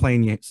on a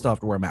plane, you still have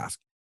to wear a mask.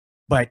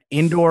 But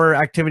indoor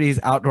activities,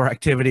 outdoor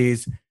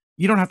activities,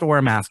 you don't have to wear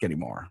a mask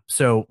anymore.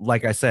 So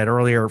like I said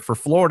earlier, for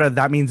Florida,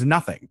 that means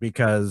nothing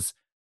because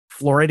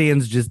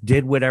Floridians just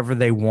did whatever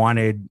they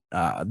wanted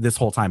this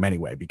whole time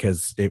anyway,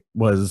 because it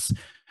was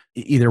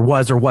either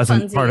was or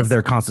wasn't part of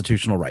their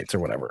constitutional rights or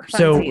whatever.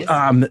 So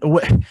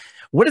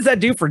what does that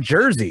do for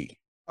Jersey?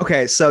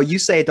 Okay, so you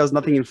say it does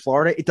nothing in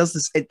Florida. It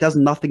does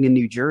nothing in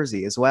New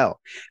Jersey as well,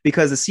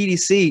 because the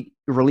CDC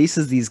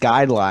releases these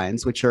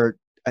guidelines, which are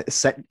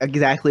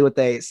exactly what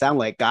they sound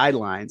like,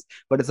 guidelines,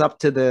 but it's up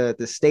to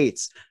the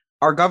states.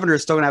 Our governor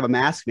is still going to have a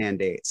mask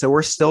mandate, so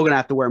we're still going to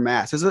have to wear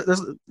masks.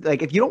 There's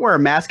like, if you don't wear a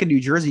mask in New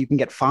Jersey, you can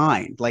get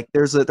fined. Like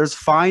there's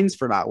fines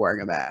for not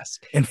wearing a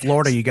mask. In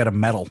Florida, you get a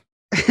medal.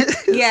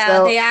 Yeah,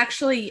 So- they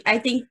actually, I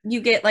think you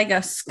get like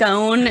a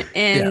scone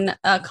and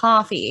a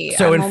coffee.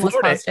 So I'm in almost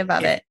Florida, positive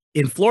of it.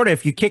 In Florida,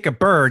 if you kick a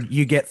bird,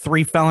 you get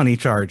 3 felony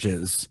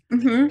charges.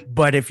 Mm-hmm.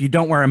 But if you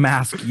don't wear a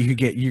mask, you're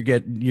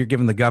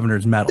given the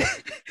governor's medal.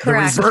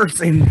 Correct. The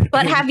reverse in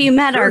But have you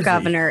met our Jersey.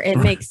 governor? It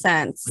makes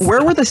sense.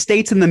 Where were the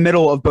states in the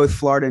middle of both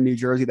Florida and New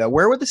Jersey, though?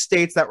 Where were the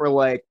states that were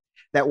like,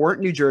 that weren't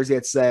New Jersey,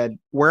 that said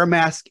wear a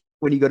mask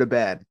when you go to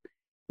bed?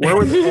 Where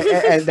were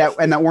and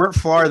that weren't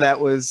Florida, that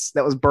was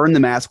burn the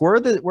mask? Where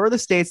are the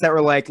states that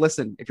were like,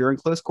 listen, if you're in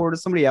close quarters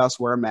with somebody else,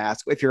 wear a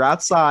mask. If you're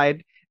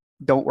outside,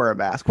 don't wear a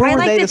mask. Where I were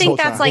like they to this think whole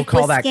that's time? like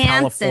we'll call that Wisconsin.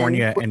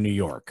 California and New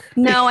York.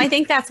 No, I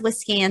think that's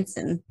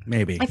Wisconsin.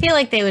 Maybe. I feel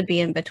like they would be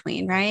in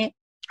between, right?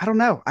 I don't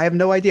know. I have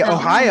no idea. Oh.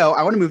 Ohio.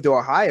 I want to move to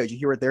Ohio. Did you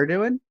hear what they're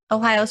doing?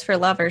 Ohio's for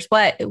lovers.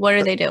 What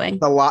are they doing?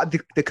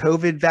 The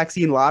COVID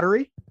vaccine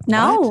lottery.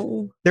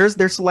 No.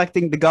 They're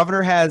selecting. The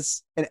governor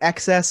has an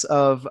excess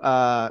of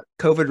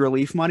COVID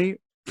relief money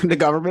from the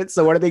government.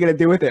 So what are they going to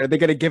do with it? Are they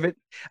going to give it?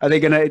 Are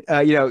they going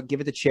to give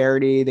it to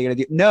charity? They're going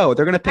to do? No,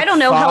 they're going to pick. I don't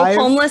know. five-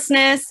 Help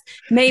homelessness,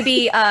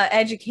 maybe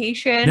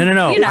education.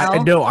 No. You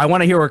know. I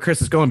want to hear where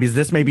Chris is going because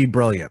this may be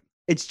brilliant.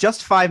 It's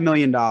just $5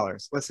 million.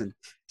 Listen.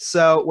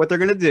 So what they're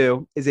going to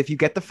do is, if you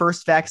get the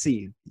first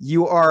vaccine,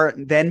 you are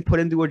then put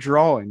into a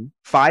drawing.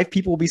 5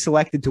 people will be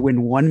selected to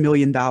win $1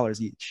 million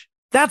each.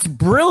 That's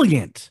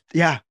brilliant.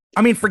 Yeah.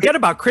 I mean, forget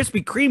about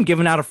Krispy Kreme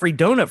giving out a free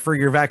donut for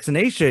your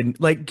vaccination.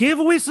 Like, give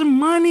away some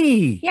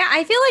money. Yeah,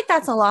 I feel like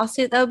that's a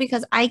lawsuit though,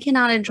 because I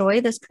cannot enjoy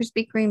this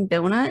Krispy Kreme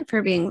donut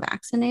for being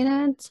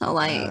vaccinated. So,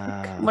 like,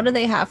 what do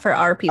they have for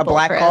our people? A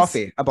black Chris?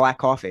 coffee. A black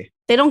coffee.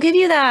 They don't give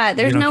you that.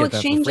 There's You don't no get that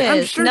for free. I'm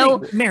exchanges. sure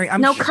No, Mary,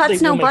 I'm no sure cuts,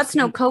 they no will make butts,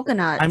 no some-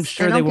 coconuts. I'm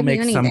sure don't they will give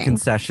you make some anything.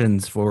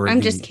 concessions for.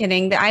 I'm just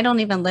kidding. I don't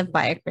even live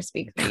by a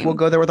Krispy Kreme. We'll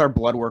go there with our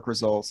blood work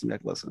results and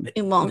listen.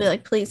 It won't be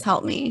like, please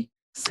help me,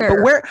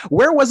 sir. But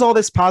where was all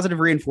this positive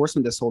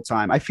reinforcement this whole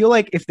time? I feel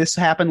like if this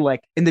happened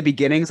like in the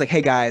beginning, it's like,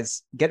 hey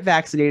guys, get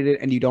vaccinated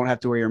and you don't have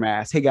to wear your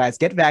mask. Hey guys,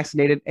 get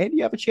vaccinated and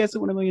you have a chance to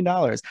win $1 million.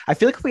 I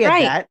feel like if we had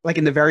Right. that like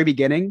in the very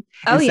beginning,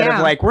 Oh, instead yeah.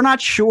 of like, we're not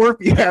sure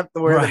if you have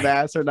to wear Right. the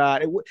mask or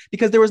not,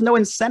 because there was no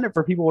incentive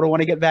for people to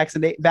want to get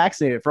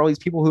vaccinated, for all these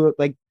people who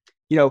like,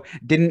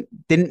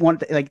 didn't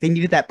want, like, they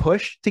needed that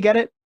push to get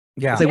it.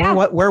 Yeah. It's like,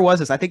 Yeah. where was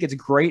this? I think it's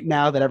great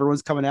now that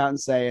everyone's coming out and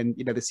saying,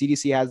 the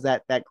CDC has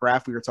that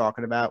graph we were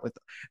talking about with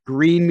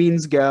green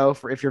means go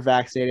for if you're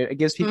vaccinated. It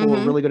gives people a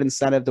Mhm. really good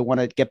incentive to want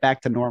to get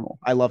back to normal.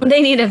 I love it.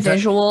 They need a Talk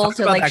visual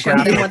to about like that show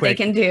graph them real what they quick.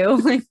 can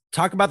do.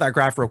 Talk about that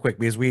graph real quick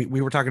because we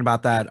were talking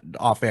about that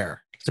off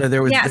air. So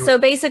there was. Yeah, so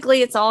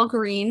basically it's all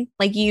green.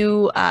 Like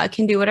you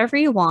can do whatever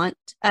you want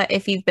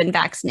if you've been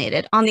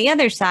vaccinated. On the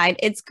other side,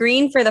 it's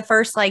green for the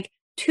first like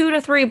 2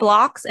 to 3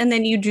 blocks, and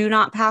then you do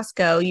not pass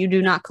go. You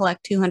do not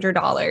collect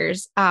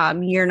 $200.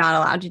 You're not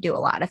allowed to do a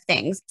lot of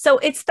things. So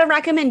it's the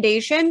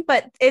recommendation,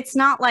 but it's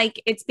not like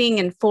it's being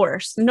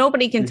enforced.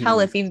 Nobody can tell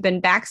if you've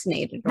been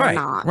vaccinated or right,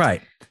 not.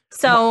 right.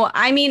 So,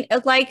 I mean,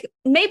 like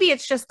maybe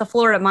it's just the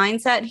Florida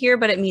mindset here,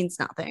 but it means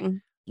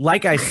nothing.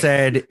 Like I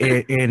said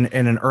in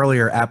an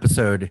earlier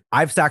episode,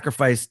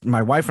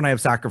 my wife and I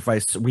have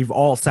sacrificed, we've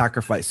all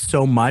sacrificed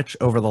so much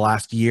over the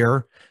last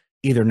year,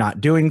 either not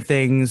doing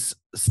things,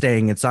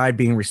 staying inside,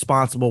 being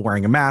responsible,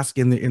 wearing a mask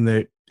down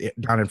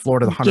in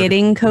Florida, the 100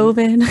 Getting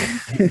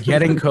COVID.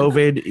 getting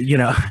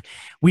COVID,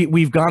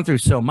 we've gone through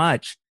so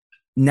much.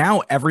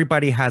 Now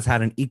everybody has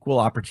had an equal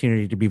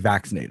opportunity to be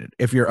vaccinated.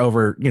 If you're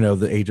over,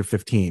 the age of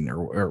 15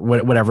 or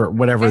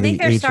whatever I think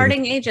the their age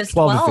starting age is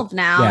 12 to 12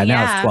 now. Yeah,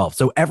 now it's 12.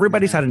 So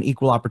everybody's had an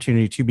equal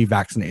opportunity to be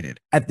vaccinated.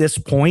 At this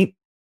point,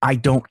 I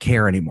don't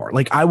care anymore.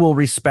 Like, I will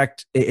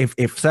respect if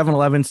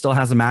 7-Eleven still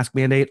has a mask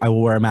mandate, I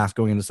will wear a mask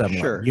going into 7-Eleven.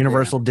 Sure,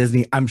 Universal,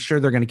 Disney, I'm sure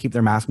they're going to keep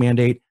their mask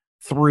mandate.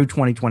 through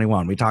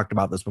 2021. We talked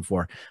about this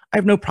before. I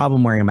have no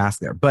problem wearing a mask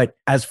there. But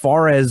as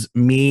far as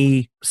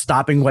me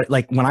stopping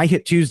when I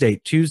hit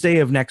Tuesday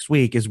of next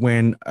week is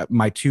when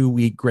my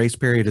 2-week grace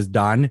period is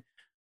done.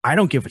 I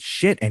don't give a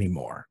shit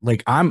anymore.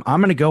 Like I'm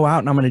going to go out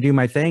and I'm going to do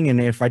my thing. And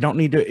if I don't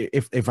need to,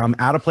 if I'm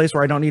at a place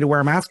where I don't need to wear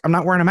a mask, I'm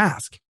not wearing a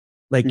mask.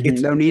 Like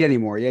it's no need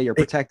anymore. Yeah. You're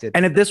protected.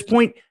 And at this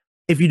point,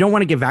 if you don't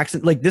want to get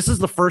vaccinated, like this is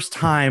the first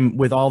time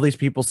with all these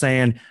people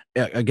saying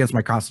against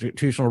my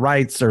constitutional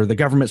rights or the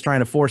government's trying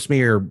to force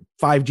me or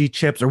 5G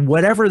chips or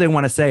whatever they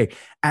want to say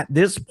at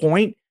this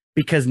point,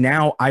 because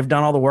now I've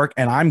done all the work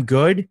and I'm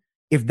good.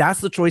 If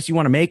that's the choice you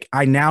want to make,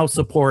 I now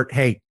support,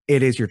 hey,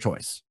 it is your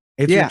choice.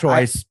 It's your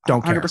choice.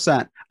 Don't care.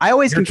 100%. I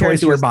always compare it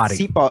to your body.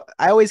 Seatbelt.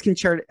 I always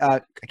compare it. I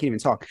can't even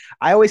talk.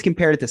 I always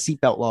compared it to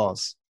seatbelt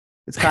laws.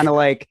 It's kind of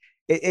like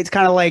it's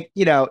kind of like,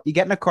 you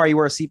get in a car, you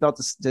wear a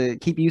seatbelt to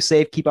keep you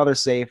safe, keep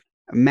others safe.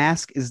 A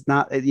mask is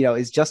not,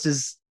 is just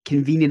as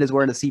convenient as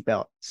wearing a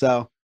seatbelt.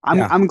 So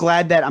I'm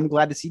glad the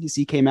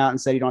CDC came out and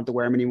said you don't have to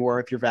wear them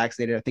anymore if you're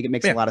vaccinated. I think it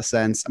makes a lot of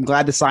sense. I'm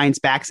glad the science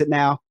backs it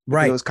now.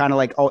 Right. It was kind of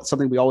like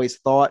something we always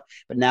thought,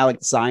 but now like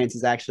the science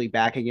is actually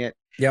backing it.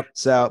 Yep.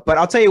 So, but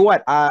I'll tell you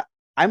what,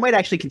 I might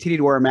actually continue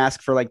to wear a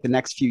mask for like the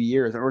next few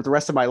years or the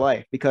rest of my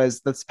life,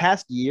 because this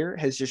past year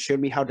has just shown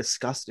me how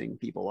disgusting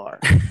people are.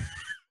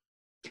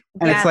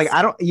 And it's like,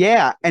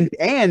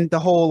 and the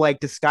whole like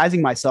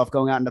disguising myself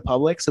going out into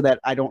public so that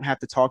I don't have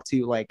to talk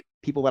to like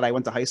people that I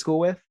went to high school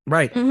with.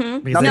 Right.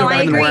 Mm-hmm. No,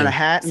 I agree. Wearing a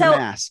hat and a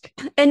mask.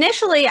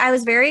 Initially, I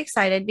was very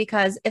excited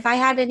because if I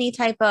had any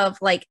type of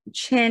like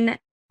chin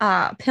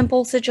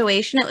pimple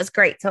situation, it was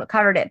great. So it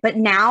covered it. But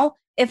now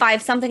if I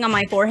have something on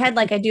my forehead,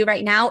 like I do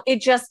right now, it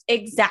just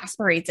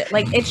exasperates it.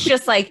 Like, it's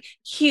just like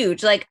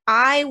huge. Like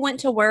I went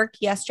to work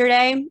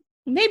yesterday,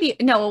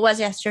 it was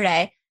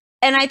yesterday.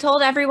 And I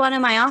told everyone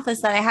in my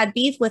office that I had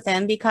beef with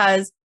him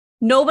because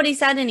nobody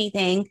said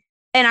anything.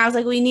 And I was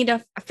like, we need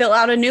to fill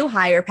out a new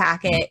hire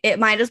packet. It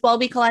might as well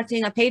be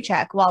collecting a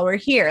paycheck while we're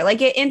here.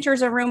 Like it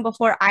enters a room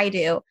before I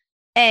do.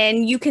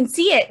 And you can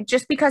see it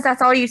just because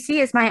that's all you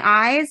see is my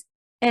eyes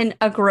and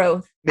a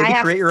growth. Maybe I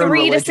have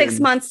 3 to 6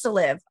 months to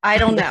live. I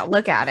don't know.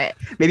 Look at it.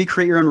 Maybe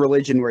create your own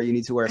religion where you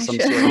need to wear some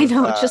sort of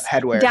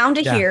headwear. Down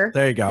to here.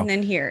 There you go. And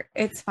then here.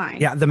 It's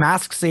fine. Yeah, the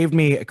mask saved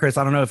me, Chris.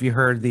 I don't know if you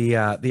heard the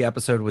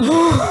episode with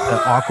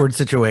the awkward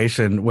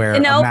situation where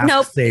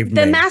saved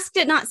me. The mask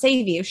did not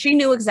save you. She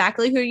knew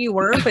exactly who you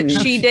were, but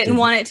she didn't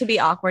want it to be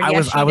awkward. I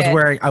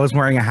was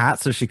wearing a hat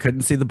so she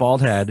couldn't see the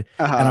bald head,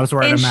 and I was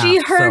wearing a mask. And she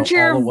heard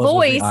your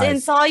voice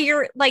and saw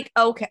your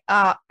okay.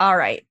 All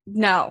right,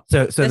 no.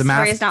 So the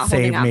mask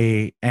saved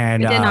me,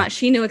 and it did not.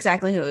 She knew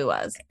exactly who he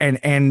was. And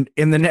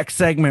in the next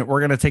segment,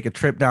 we're gonna take a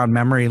trip down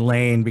memory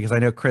lane because I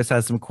know Chris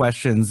has some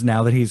questions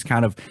now that he's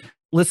kind of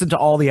listened to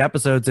all the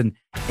episodes, and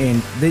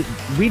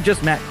we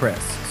just met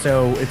Chris,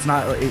 so it's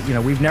not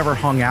we've never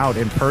hung out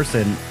in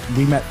person.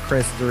 We met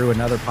Chris through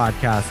another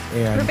podcast,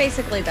 and we're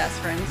basically best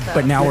friends.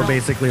 But now we're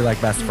basically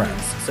like best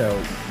friends,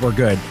 so we're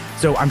good.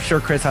 So I'm sure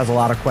Chris has a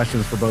lot of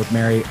questions for both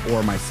Mary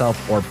or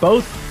myself or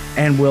both,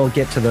 and we'll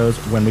get to those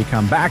when we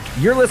come back.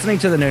 You're listening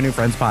to the No New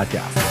Friends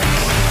podcast.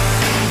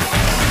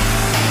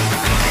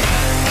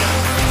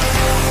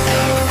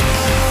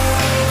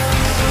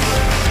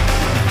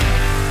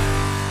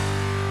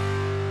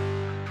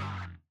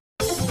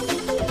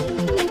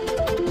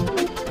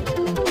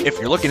 If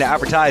you're looking to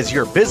advertise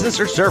your business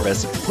or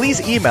service,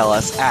 please email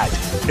us at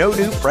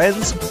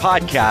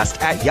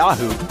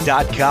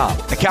nonewfriendspodcast@yahoo.com.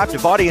 A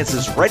captive audience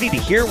is ready to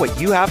hear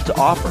what you have to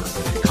offer.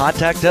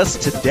 Contact us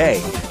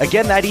today.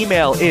 Again, that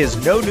email is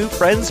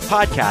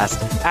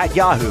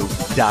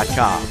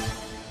nonewfriendspodcast@yahoo.com.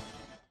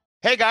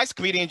 Hey guys,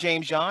 comedian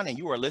James John, and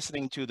you are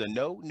listening to the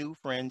No New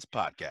Friends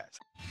podcast.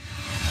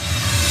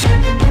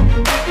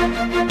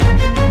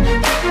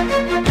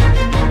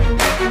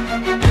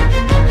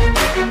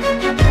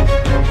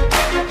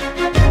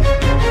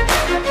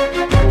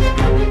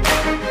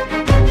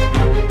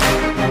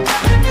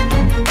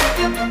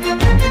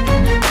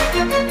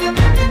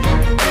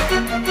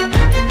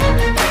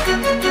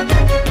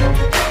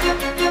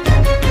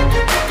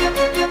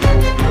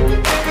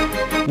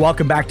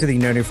 Welcome back to the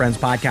No New Friends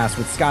podcast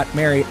with Scott,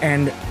 Mary,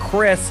 and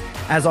Chris.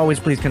 As always,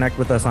 please connect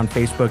with us on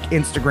Facebook,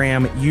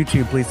 Instagram,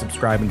 YouTube. Please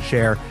subscribe and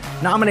share.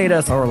 Nominate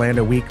us on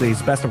Orlando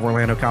Weekly's Best of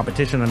Orlando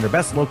competition under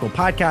Best Local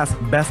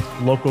Podcast, Best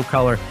Local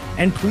Color.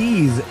 And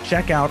please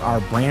check out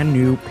our brand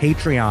new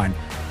Patreon.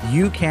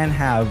 You can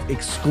have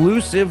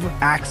exclusive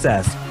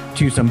access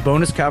to some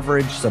bonus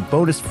coverage, some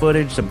bonus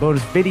footage, some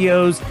bonus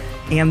videos,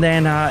 and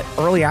then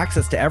early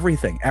access to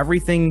everything.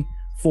 Everything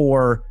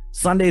for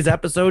Sunday's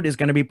episode is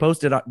going to be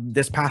posted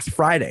this past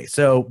Friday.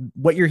 So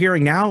what you're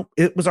hearing now,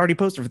 it was already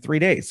posted for 3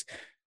 days.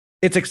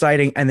 It's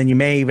exciting. And then you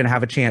may even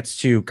have a chance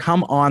to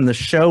come on the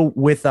show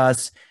with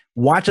us,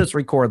 watch us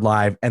record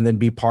live, and then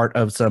be part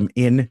of some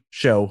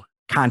in-show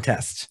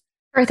contests.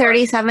 For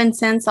 37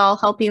 cents, I'll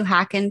help you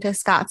hack into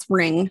Scott's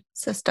Ring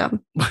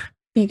system.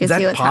 You can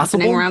see what's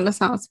happening around the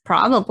house.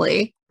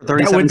 Probably.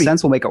 37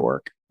 cents will make it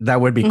work.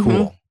 That would be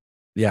cool.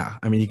 Yeah.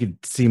 I mean, you could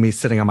see me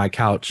sitting on my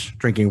couch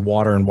drinking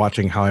water and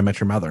watching How I Met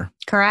Your Mother.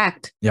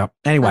 Correct. Yep.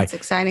 Anyway, That's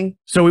exciting.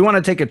 so we want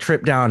to take a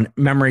trip down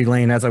memory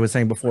lane. As I was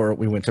saying before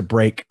we went to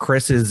break,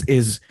 Chris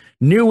is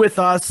new with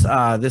us.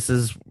 This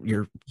is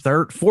your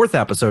fourth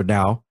episode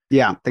now.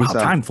 Yeah, I think Wow, so.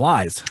 time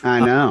flies. I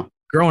know.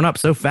 Growing up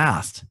so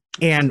fast.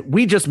 And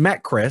we just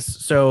met Chris.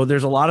 So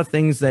there's a lot of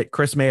things that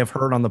Chris may have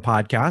heard on the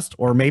podcast,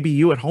 or maybe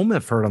you at home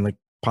have heard on the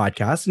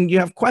podcast and you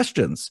have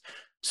questions.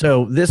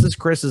 So this is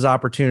Chris's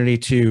opportunity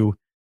to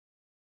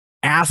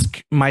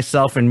ask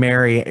myself and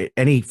Mary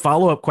any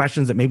follow-up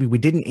questions that maybe we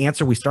didn't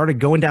answer. We started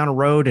going down a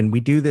road and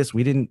we do this.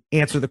 We didn't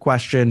answer the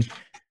question.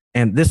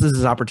 And this is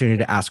his opportunity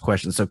to ask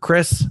questions. So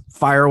Chris,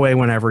 fire away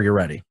whenever you're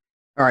ready.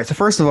 All right. So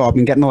first of all, I've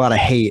been getting a lot of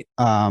hate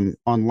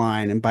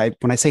online. And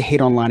when I say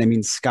hate online, I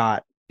mean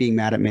Scott being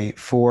mad at me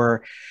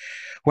for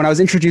when I was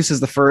introduced as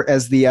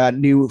the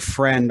new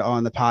friend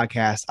on the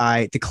podcast.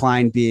 I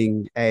declined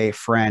being a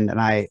friend and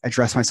I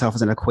addressed myself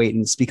as an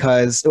acquaintance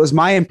because it was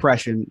my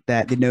impression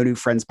that the No New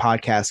Friends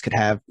podcast could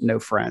have no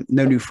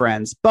new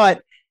friends.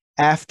 But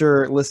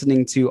after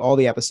listening to all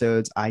the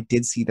episodes, I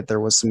did see that there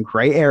was some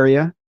gray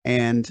area,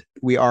 and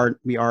we are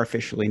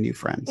officially new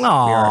friends.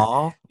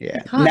 Aww. Yeah.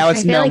 Gosh, now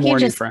it's I feel no like you more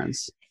new just-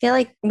 friends. I feel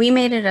like we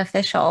made it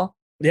official.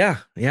 Yeah.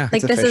 Yeah.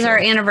 Like, It's this is our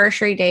official.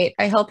 anniversary date.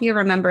 I hope you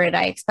remember it.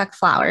 I expect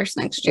flowers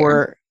next year.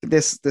 Or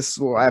this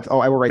will I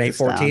will write May this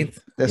down. 14th.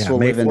 This Yeah, will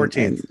May live in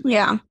 14th.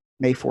 Yeah.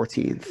 May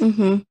 14th.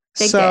 Mm-hmm.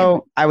 Big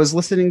So I was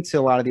listening to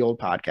a lot of the old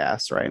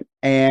podcasts, right?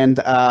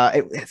 And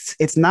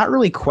it's not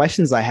really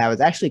questions I have.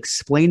 It's actually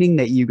explaining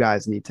that you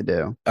guys need to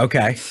do.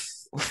 Okay.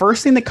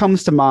 First thing that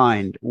comes to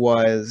mind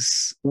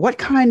was what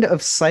kind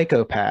of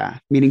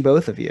psychopath, meaning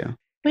both of you,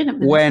 Wait a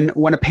minute.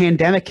 when a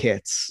pandemic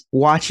hits,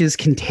 watches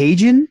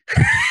Contagion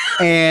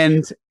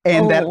and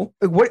that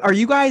what are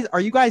you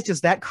guys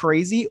just that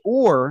crazy,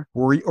 or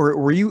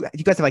were you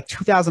guys have like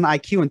 2000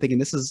 IQ and thinking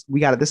this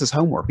is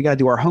homework, we got to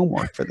do our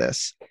homework for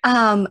this?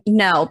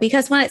 No,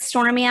 because when it's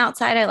stormy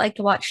outside, I like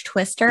to watch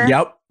Twister.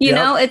 Yep. You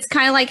know, it's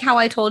kind of like how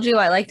I told you,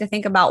 I like to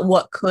think about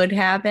what could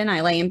happen. I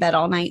lay in bed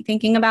all night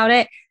thinking about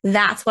it.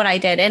 That's what I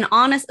did. And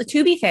honestly,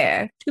 to be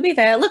fair,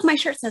 look, my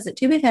shirt says it.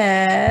 To be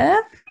fair,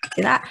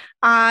 see that?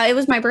 It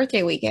was my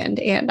birthday weekend,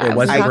 and I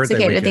was was your birthday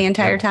intoxicated the weekend,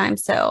 entire yeah. time.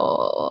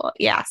 So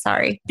yeah,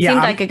 sorry. Yeah, Seemed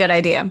I'm- like a good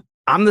idea.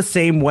 I'm the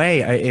same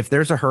way. If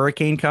there's a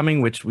hurricane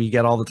coming, which we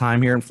get all the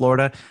time here in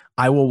Florida,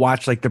 I will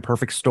watch like The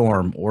Perfect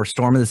Storm or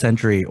Storm of the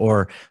Century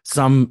or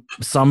some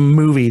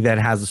movie that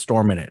has a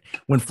storm in it.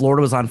 When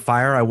Florida was on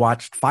fire, I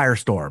watched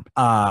Firestorm.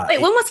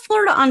 Wait, when was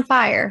Florida on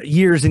fire?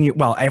 Years and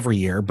well, every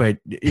year, but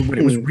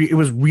it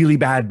was really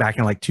bad back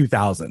in like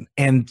 2000.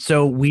 And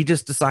so we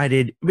just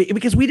decided,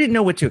 because we didn't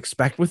know what to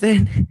expect with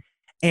it.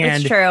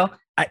 And It's true.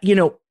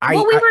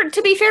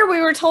 To be fair, we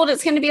were told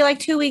it's going to be like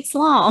 2 weeks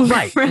long.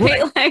 Right.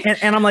 Like,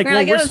 and I'm like, we're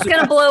like, we're oh, it's going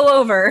to blow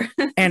over.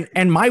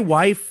 and my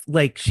wife,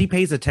 like, she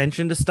pays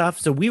attention to stuff,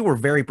 so we were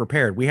very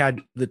prepared. We had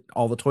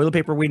all the toilet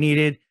paper we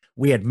needed.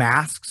 We had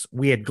masks,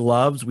 we had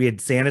gloves, we had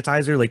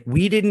sanitizer. Like,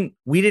 we didn't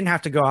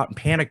have to go out and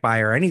panic buy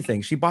or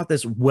anything. She bought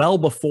this well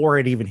before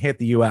it even hit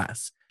the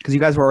US. Because you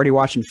guys were already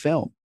watching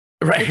film.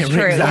 Right. It's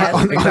true,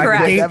 yes.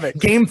 Exactly.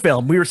 Game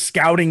film. We were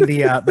scouting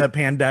the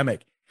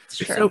pandemic. It's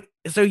true.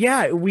 So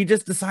yeah, we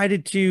just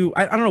decided to,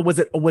 I don't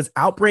know, was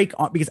Outbreak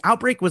on, because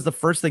Outbreak was the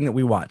first thing that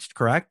we watched,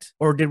 correct?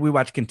 Or did we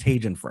watch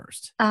Contagion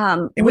first?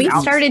 We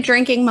started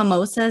drinking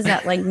mimosas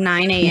at like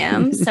 9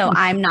 a.m. So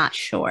I'm not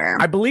sure.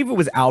 I believe it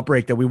was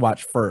Outbreak that we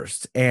watched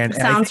first. And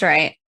Sounds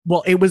right.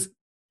 Well, it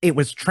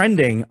was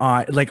trending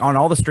on like on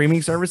all the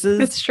streaming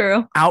services. It's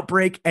true.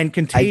 Outbreak and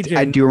Contagion.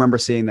 I do remember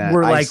seeing that.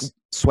 We're I like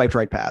swiped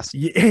right past.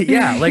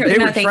 Yeah, like they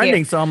No, were thank trending.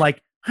 you. So I'm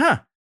like,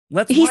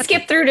 He watch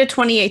skipped it. through to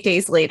 28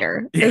 days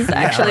later is Yeah.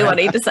 actually what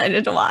he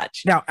decided to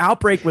watch. Now,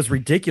 Outbreak was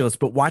ridiculous,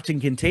 but watching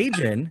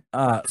Contagion,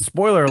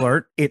 spoiler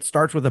alert, it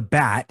starts with a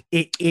bat.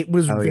 It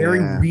was very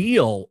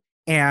real,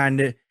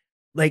 and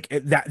like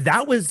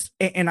that was,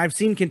 and I've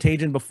seen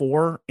Contagion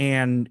before,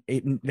 and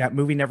that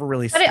movie never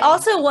really. But it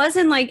also was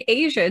in like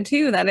Asia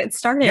too that it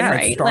started, yeah,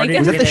 right? it started like,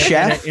 Was it the in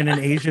chef? in an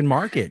Asian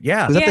market?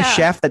 Yeah, Was that the Yeah.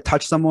 chef that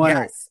touched someone?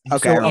 yes.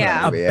 Okay, So I remember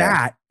Yeah. that movie,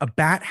 yeah. a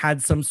bat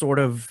had some sort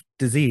of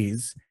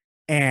disease,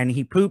 and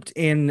he pooped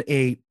in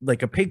a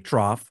pig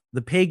trough.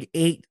 The pig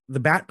ate the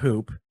bat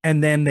poop,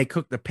 and then they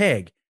cooked the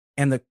pig,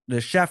 and the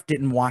chef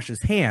didn't wash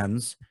his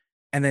hands,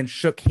 and then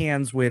shook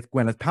hands with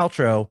Gwyneth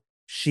Paltrow.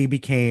 She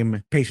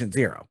became patient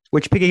zero.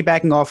 Which,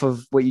 piggybacking off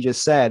of what you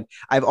just said,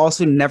 I've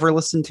also never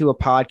listened to a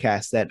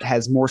podcast that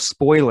has more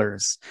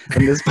spoilers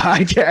than this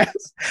podcast.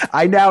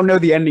 I now know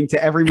the ending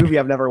to every movie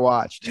I've never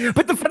watched.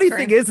 But the funny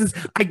thing is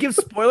I give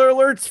spoiler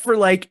alerts for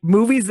like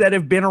movies that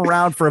have been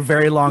around for a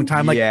very long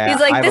time. Like, Yeah, he's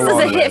like, I have this is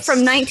long a hit list.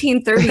 from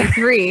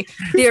 1933,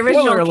 the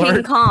original Spoiler King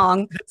alert.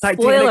 Kong. Titanic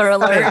Spoiler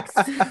alert.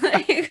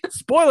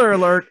 spoiler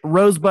alert,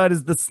 Rosebud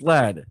is the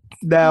sled.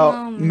 Now,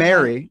 Oh, my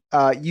Mary,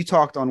 you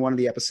talked on one of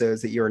the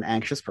episodes that you're an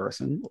anxious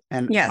person,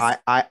 and Yes.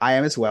 I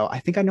am as well. I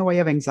think I know why you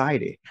have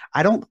anxiety.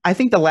 I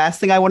think the last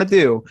thing I want to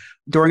do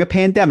during a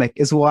pandemic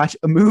is watch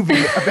a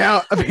movie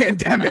about a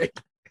pandemic.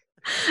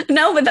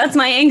 No, but that's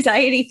my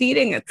anxiety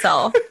feeding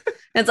itself.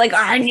 It's like,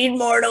 I need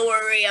more to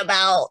worry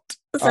about.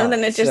 So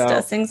then it just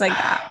does things like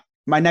that.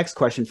 My next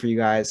question for you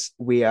guys,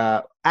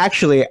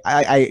 actually,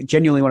 I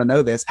genuinely want to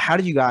know this. How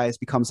did you guys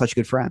become such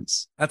good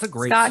friends? That's a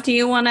great. Scott, do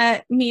you want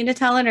me to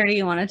tell it or do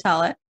you want to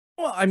tell it?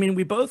 Well, I mean,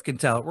 we both can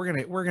tell it.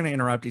 We're gonna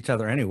interrupt each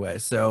other anyway.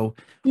 So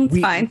It's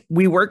fine.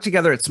 We worked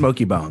together at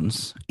Smoky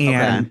Bones,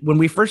 and when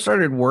we first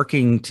started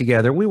working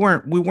together, we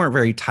weren't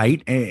very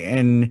tight,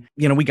 and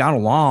you know, we got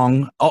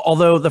along.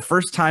 Although the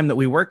first time that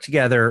we worked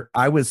together,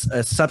 I was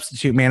a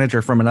substitute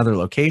manager from another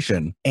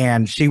location,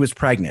 and she was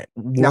pregnant.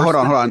 Now hold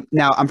on.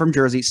 Now I'm from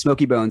Jersey.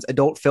 Smoky Bones,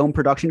 adult film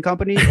production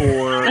company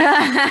or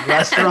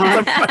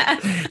restaurant?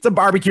 It's a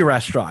barbecue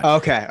restaurant.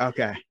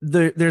 Okay.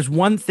 There's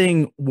one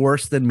thing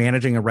worse than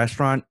managing a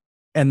restaurant,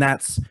 and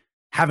that's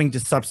having to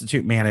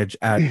substitute manage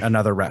at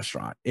another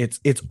restaurant. It's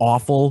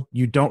awful.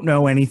 You don't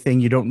know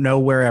anything. You don't know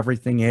where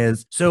everything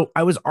is. So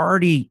I was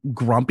already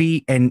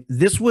grumpy, and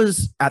this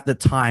was at the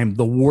time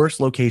the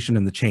worst location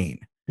in the chain.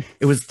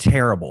 It was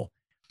terrible.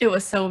 It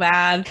was so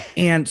bad.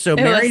 And so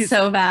was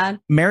so bad.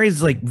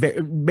 Mary's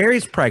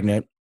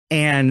pregnant,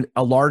 and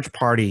a large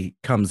party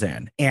comes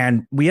in,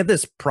 and we had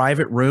this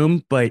private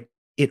room, but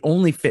it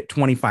only fit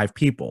 25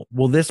 people.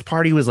 Well, this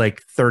party was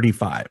like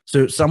 35.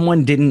 So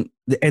someone didn't,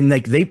 and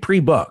like they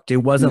pre-booked. It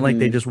wasn't like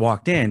they just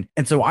walked in.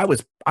 And so I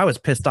was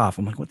pissed off.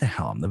 I'm like, what the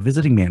hell? I'm the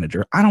visiting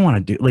manager. I don't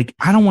want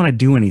to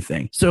do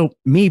anything. So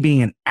me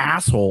being an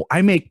asshole,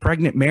 I make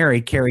pregnant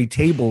Mary carry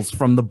tables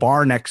from the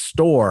bar next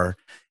door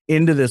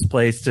into this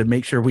place to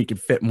make sure we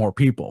could fit more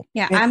people.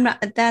 Yeah,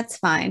 that's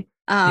fine.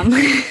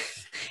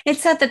 It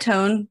set the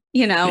tone,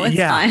 it's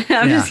fine.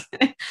 I'm just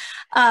kidding.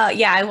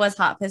 I was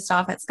hot pissed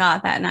off at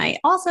Scott that night.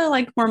 Also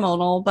like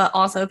hormonal, but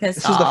also pissed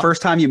off. This was the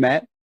first time you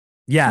met?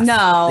 Yes.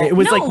 No. It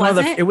was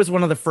it was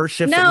one of the first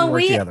shifts that we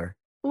worked together.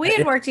 We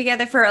had worked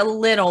together for a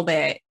little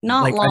bit,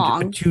 not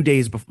long. 2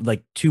 days before,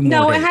 like 2 more days.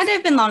 No, it had to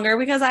have been longer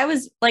because I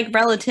was like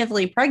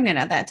relatively pregnant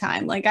at that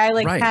time. Like I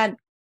had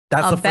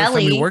That's a the belly. first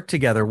time we worked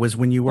together was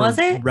when you were Was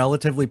it?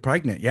 relatively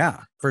pregnant. Yeah,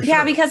 for sure.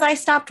 Yeah, because I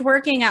stopped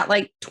working at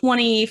like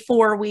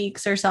 24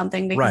 weeks or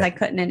something because Right. I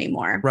couldn't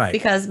anymore. Right.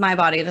 Because my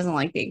body doesn't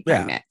like being Yeah.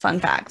 pregnant. Fun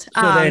fact.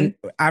 So then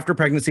after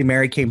pregnancy,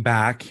 Mary came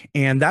back,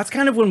 and that's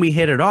kind of when we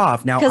hit it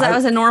off. Now, because I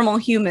was a normal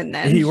human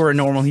then. You were a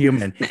normal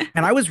human.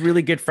 And I was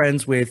really good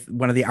friends with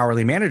one of the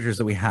hourly managers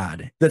that we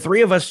had. The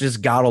three of us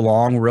just got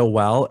along real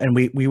well. And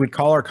we would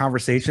call our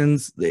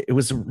conversations. It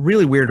was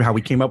really weird how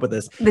we came up with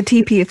this. The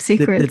TP of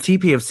secrets. The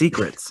TP of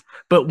secrets.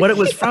 But what it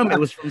was from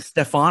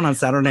Stefan on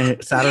Saturday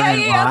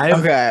Night Live.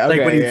 Okay.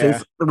 Like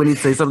when he'd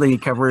say something,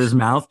 he'd cover his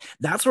mouth.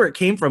 That's where it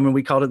came from. And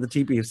we called it the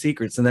TP of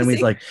secrets. And then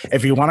he's like,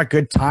 if you want a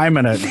good time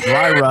and a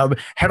dry rub,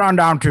 head on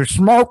down to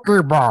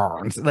Smoky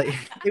Bones. Like,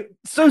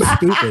 it's so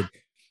stupid.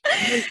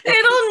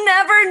 It'll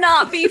never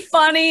not be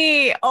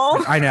funny.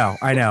 Oh, I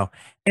know.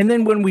 And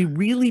then when we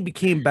really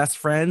became best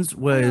friends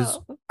was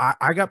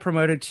I got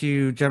promoted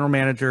to general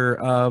manager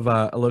of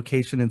a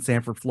location in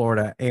Sanford,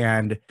 Florida.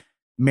 And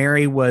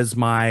Mary was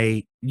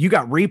you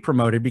got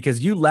re-promoted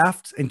because you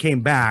left and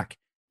came back.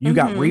 You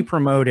got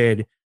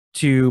re-promoted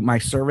to my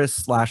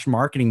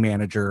service/marketing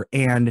manager.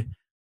 And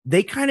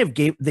they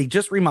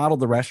just remodeled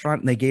the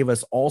restaurant, and they gave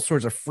us all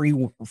sorts of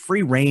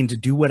free reign to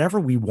do whatever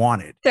we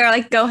wanted. they're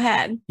like, go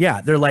ahead.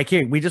 Yeah, they're like,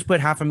 hey, we just put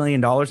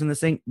 $500,000 in this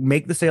thing,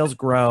 make the sales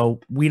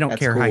grow. We don't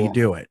care how you cool.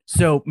 do it.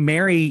 So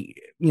Mary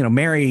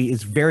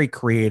is very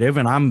creative,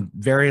 and I'm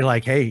very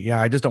like, hey,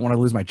 yeah, I just don't want to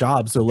lose my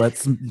job. So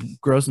let's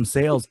grow some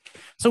sales.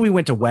 So we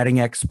went to wedding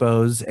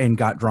expos and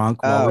got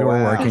drunk while we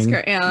were working.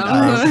 That's great.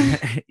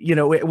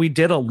 Yeah. We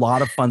did a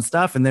lot of fun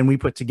stuff. And then we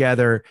put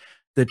together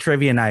the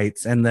trivia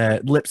nights and the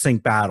lip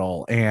sync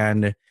battle,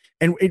 and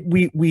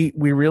we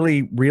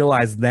really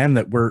realized then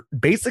that we're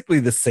basically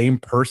the same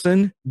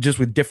person, just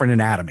with different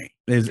anatomy.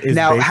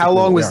 Now, how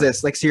long was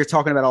this? Like, so you're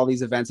talking about all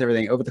these events,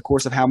 everything over the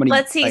course of how many?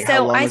 Let's see. Like, how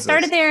So long I was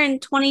started this? there in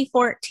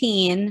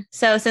 2014.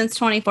 So since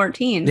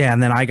 2014. Yeah,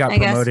 and then I got I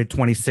guess. promoted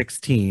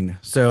 2016.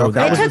 So Okay.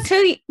 that It was took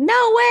 2.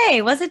 No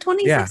way. Was it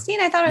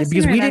 2016? I thought it was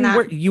because sooner we than didn't that.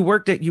 work. You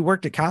worked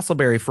at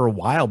Castleberry for a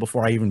while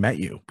before I even met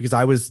you, because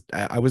I was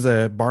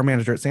a bar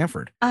manager at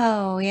Sanford.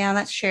 Oh, yeah,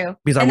 that's true.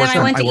 Because and then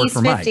I went to worked East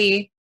for Mike.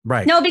 50.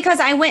 Right. No, because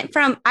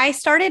I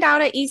started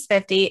out at East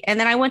 50, and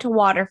then I went to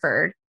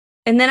Waterford,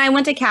 and then I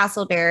went to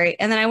Castleberry,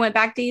 and then I went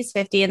back to East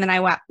 50, and then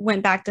I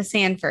went back to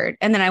Sanford,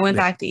 and then I went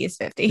back to East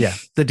 50. Yeah,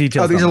 the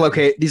details. Oh, these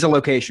are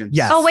locations.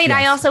 Yes. Oh, wait, yes.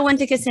 I also went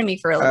to Kissimmee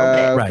for a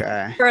little bit,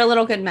 Okay. for a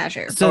little good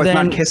measure. So it's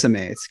then, not Kissimmee,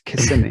 it's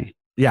Kissimmee.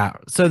 yeah.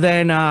 So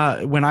then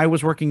when I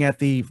was working at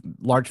the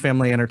Large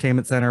Family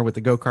Entertainment Center with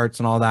the go-karts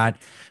and all that,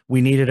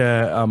 we needed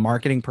a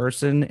marketing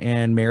person,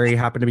 and Mary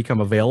happened to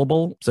become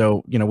available.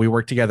 So, we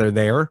worked together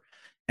there.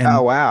 And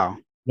Oh wow.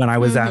 when I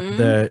was at Mhm.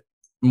 the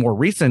more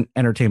recent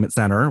entertainment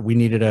center, we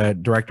needed a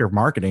director of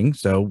marketing.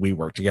 So we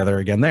worked together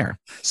again there.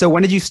 So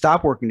when did you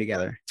stop working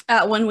together?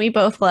 When we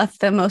both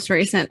left the most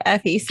recent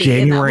FEC.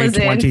 January and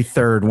that was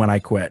 23rd when I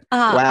quit.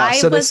 Wow, I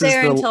so was this is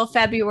there the- until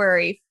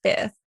February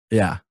 5th.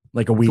 Yeah.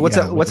 Like a week.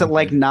 So yeah, what's it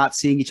like not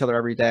seeing each other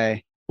every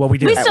day? Well, we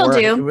do. We at still work.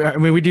 do. I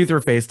mean, we do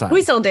through FaceTime.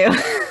 We still do.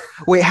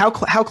 Wait, how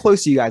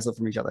close do you guys live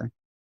from each other?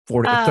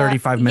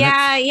 35 minutes.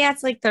 Yeah,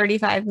 it's like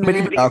 35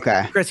 minutes.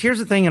 Okay. Chris, here's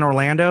the thing in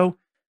Orlando.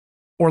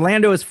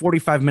 Orlando is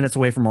 45 minutes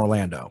away from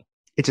Orlando.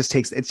 It just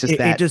takes It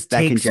just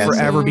takes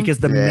forever because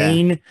the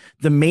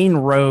main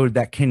road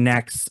that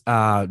connects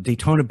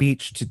Daytona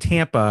Beach to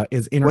Tampa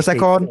is Interstate What's that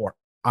called? 4.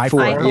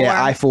 I-4.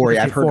 Yeah, I-4.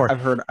 Yeah,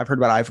 Interstate I've heard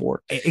about I-4.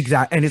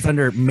 Exactly, and it's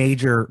under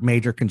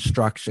major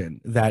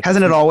construction. That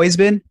hasn't it always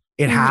been?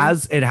 It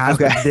has. Okay.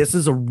 But this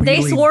is a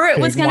really They swore it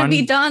was big going to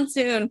be one. done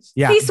soon.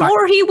 Yeah, He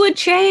swore he would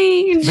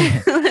change.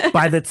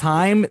 By the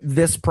time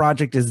this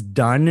project is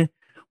done,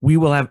 we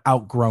will have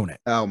outgrown it.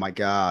 Oh my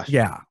gosh.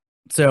 Yeah.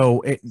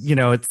 So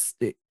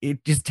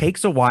it just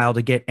takes a while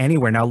to get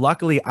anywhere. Now,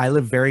 luckily, I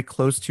live very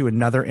close to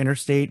another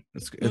interstate.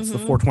 It's the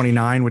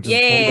 429, which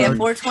is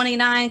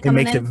 429. It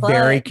makes it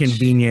very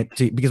convenient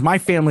because my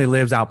family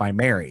lives out by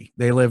Mary.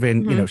 They live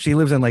in, she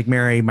lives in Lake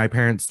Mary. My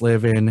parents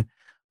live in,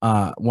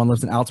 one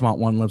lives in Altamont,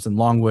 one lives in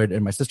Longwood,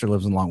 and my sister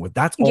lives in Longwood.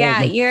 That's all.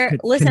 Yeah,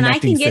 listen, I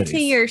can get to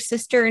cities. your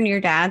sister and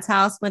your dad's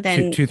house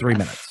within 2-3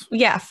 minutes.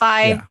 Yeah,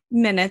 5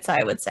 minutes,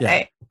 I would say.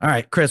 Yeah. All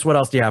right, Chris, what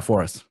else do you have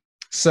for us?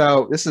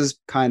 So this is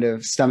kind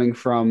of stemming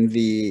from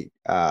the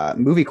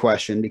movie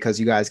question because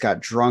you guys got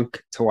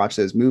drunk to watch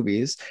those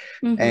movies.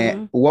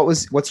 And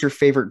what's your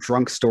favorite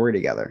drunk story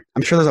together?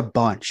 I'm sure there's a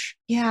bunch.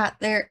 Yeah.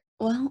 I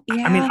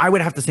mean, I would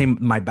have to say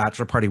my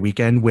bachelor party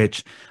weekend,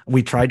 which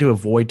we tried to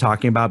avoid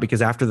talking about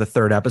because after the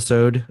third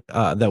episode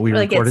that we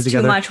recorded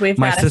together,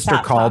 my sister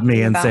called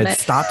me and said,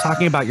 "Stop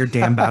talking about your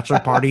damn bachelor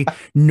party.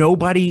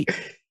 Nobody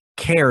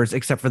cares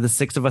except for the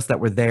 6 of us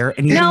that were there,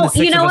 and even the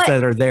 6 of us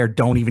that are there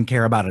don't even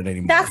care about it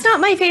anymore." That's not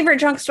my favorite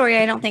drunk story.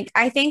 I don't think.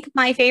 I think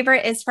my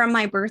favorite is from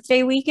my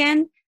birthday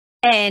weekend,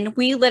 and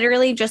we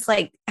literally just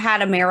like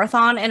had a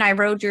marathon, and I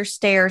rode your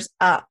stairs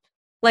up.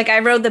 Like I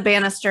rode the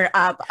banister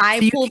up.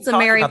 I pulled some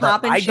Mary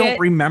Poppins shit. I don't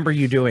remember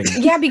you doing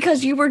it. Yeah,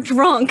 because you were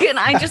drunk, and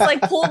I just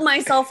like pulled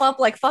myself up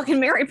like fucking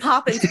Mary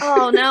Poppins.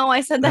 Oh no,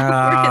 I said that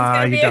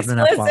word. It's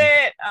gonna be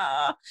explicit.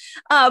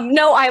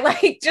 No, I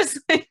like just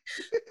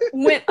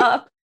went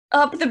up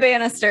the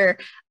banister,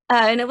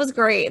 and it was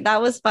great.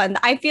 That was fun.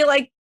 I feel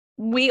like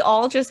we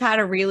all just had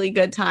a really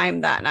good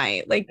time that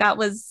night. Like that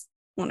was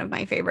one of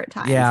my favorite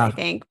times, I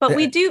think. But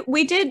we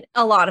did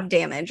a lot of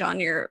damage on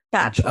your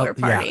bachelor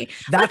party.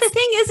 But the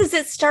thing is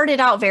it started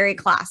out very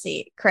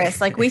classy, Chris.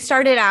 Like we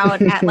started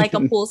out at like a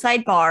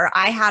poolside bar.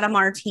 I had a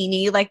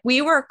martini. Like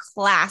we were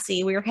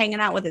classy. We were hanging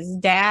out with his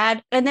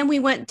dad, and then we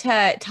went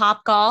to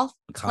Top Golf.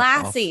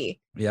 Classy.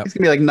 Yeah, it's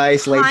gonna be like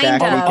nice laid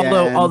back.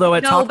 Although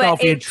at Top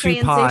Golf we had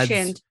 2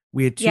 pods.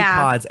 We had 2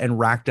 pods and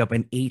racked up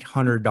an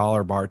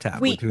 $800 bar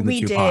tab between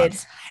the 2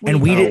 pods. And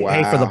we didn't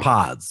pay for the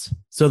pods.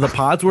 So the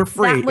pods were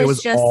free. It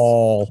was just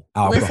all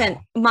alcohol. Listen,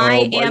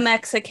 my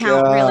Amex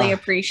account really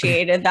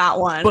appreciated that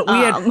one. But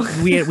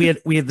we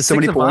had the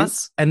 6 of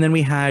us, and then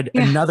we had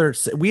another.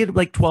 We had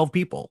like 12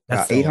 people.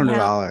 That's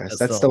 $800.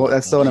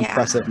 That's still an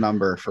impressive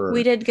number for.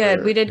 We did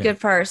good. We did good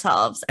for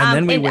ourselves.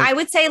 And I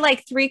would say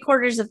like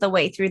 3/4 of the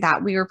way through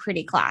that, we were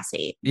pretty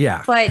classy.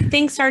 Yeah. But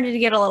things started to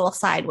get a little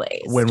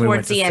sideways when we went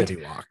towards the end.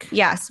 City Walk.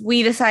 Yes,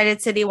 we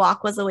decided City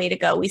Walk was the way to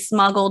go. We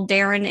smuggled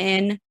Darren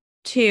in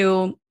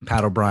to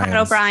Pat O'Brien's.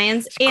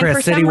 And Chris,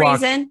 for some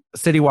reason,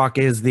 City Walk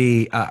is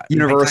the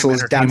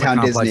Universal's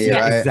downtown Disney,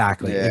 right?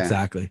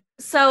 Exactly.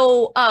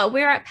 So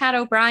we're at Pat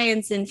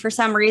O'Brien's, and for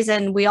some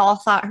reason, we all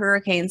thought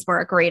hurricanes were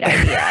a great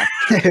idea.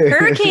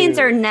 Hurricanes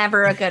are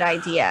never a good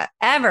idea,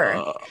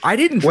 ever. I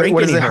didn't drink.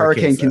 What does a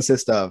hurricane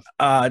consist of?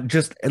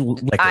 Just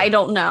liquor. I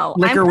don't know.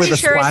 Liquor with a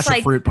splash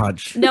of fruit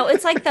punch. No,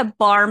 it's like the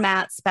bar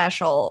mat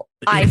special.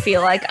 I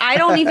feel like I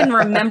don't even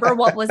remember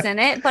what was in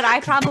it, but I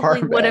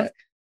probably would have.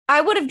 I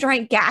would have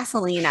drank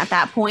gasoline at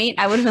that point.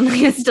 I would have been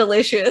like, it's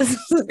delicious.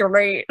 It's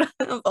great.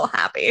 I'm so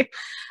happy.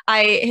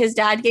 His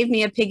dad gave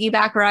me a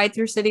piggyback ride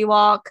through City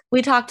Walk.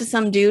 We talked to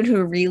some dude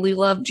who really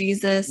loved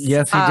Jesus.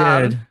 Yes, he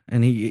did.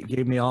 And he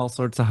gave me all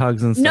sorts of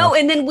hugs and stuff. No,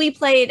 and then we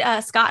played,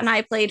 Scott and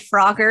I played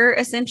Frogger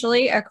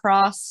essentially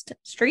across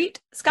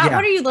street. Scott,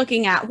 what are you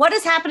looking at? What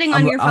is happening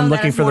on your phone? I'm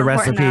looking for the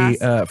recipe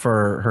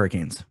for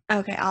hurricanes.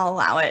 Okay, I'll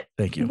allow it.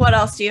 Thank you. What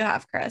else do you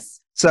have, Chris?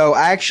 So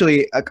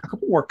actually, a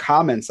couple more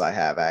comments I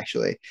have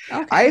actually.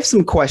 Okay. I have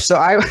some questions. So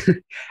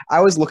I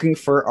was looking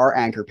for our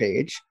Anchor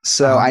page.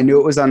 So I knew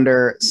it was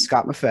under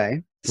Scott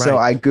Maffei. So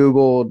I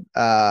Googled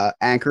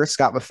Anchor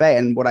Scott Maffei,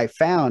 and what I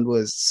found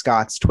was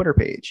Scott's Twitter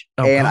page.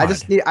 And God.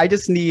 I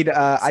just need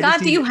Scott,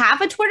 do you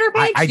have a Twitter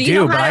page? I do you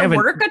know how to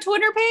work a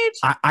Twitter page?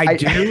 I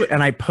do,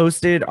 and I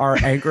posted our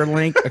Anchor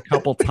link a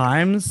couple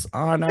times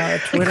on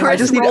Twitter. I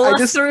just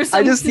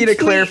need a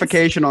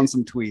clarification on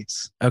some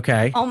tweets.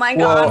 Okay. Oh my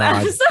God,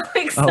 I'm so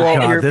excited. Oh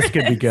God, this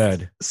could be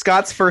good.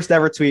 Scott's first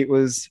ever tweet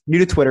was new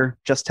to Twitter,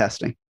 just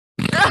testing.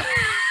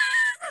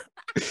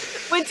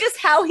 Which is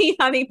how he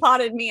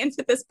honeypotted me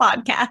into this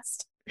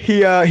podcast.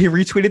 He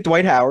retweeted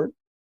Dwight Howard.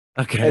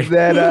 Okay. And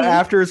then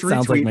after his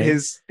retweet, like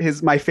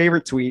his my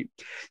favorite tweet,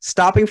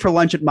 stopping for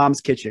lunch at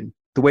Mom's kitchen.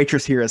 The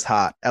waitress here is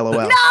hot.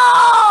 LOL.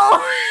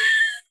 No.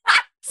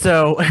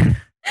 So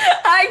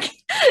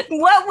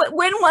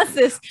When was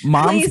this?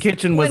 Mom's Please,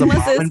 Kitchen was when a was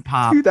mom this? and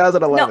pop.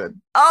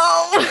 2011.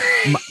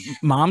 Oh,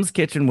 Mom's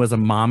Kitchen was a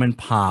mom and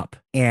pop,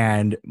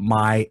 and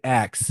my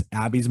ex,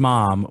 Abby's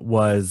mom,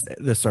 was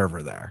the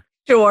server there.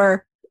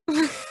 sure.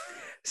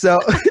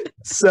 So,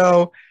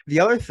 so the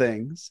other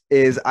things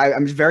is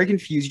I'm very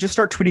confused. You just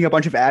start tweeting a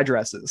bunch of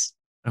addresses.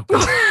 Oh,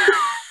 God.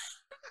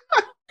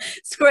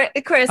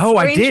 Chris, Oh,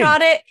 I did. screenshot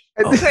it.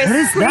 Oh, what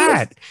is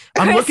that?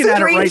 I'm looking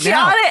at it right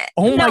now. Screenshot it.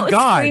 Oh my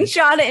God.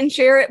 Screenshot it and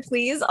share it,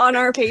 please, on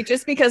our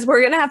pages because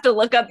we're gonna have to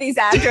look up these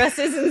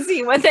addresses and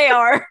see what they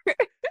are.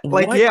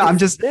 Like, What yeah, I'm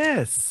is just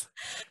this.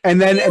 and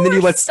then you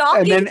were let's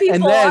stalking and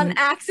people then on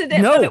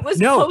accident No, when it was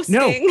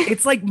posting.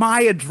 it's like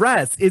my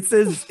address. It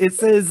says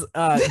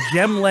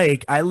Gem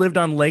Lake. I lived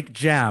on Lake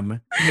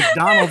Gem.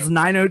 McDonald's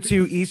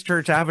 902 East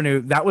Church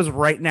Avenue. That was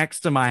right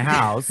next to my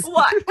house.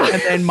 What?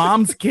 And then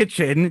Mom's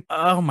Kitchen.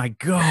 Oh my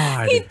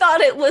God. He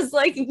thought it was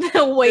like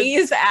the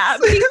Waze app.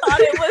 He thought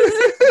it was.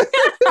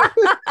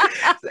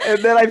 and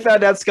then I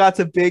found out Scott's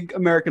a big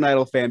American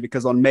Idol fan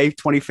because on May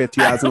 25th,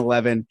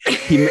 2011,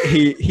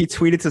 he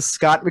tweeted to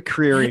Scott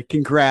McCreery,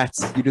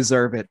 "Congrats, you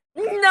deserve it."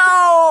 No!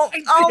 Oh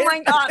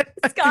my God,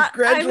 Scott! I'm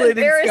Congratulating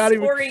embarrassed Scotty.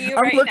 for you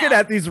I'm right looking now.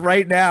 at these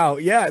right now.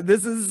 Yeah,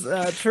 this is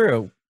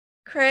true.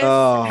 Chris,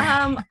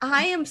 Oh.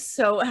 I am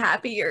so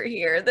happy you're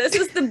here. This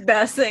is the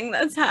best thing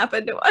that's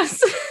happened to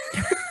us.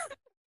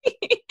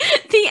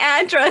 The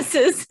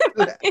addresses.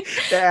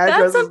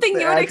 That's something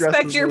you would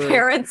expect your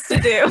parents to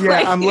do. Yeah,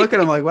 Like- I'm looking.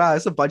 I'm like, wow,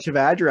 there's a bunch of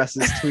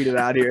addresses tweeted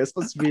out here. It's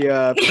supposed to be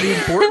pretty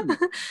important.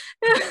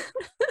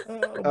 Oh,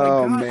 my Oh,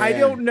 God. I man.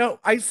 don't know.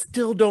 I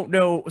still don't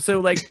know.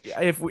 So, like,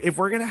 if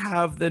we're gonna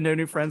have the No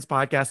New Friends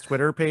podcast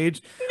Twitter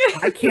page,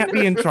 I can't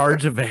be in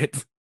charge of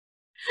it.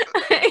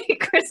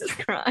 Chris is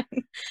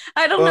crying.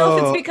 I don't know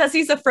if Oh. it's because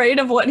he's afraid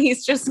of what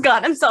he's just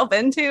got himself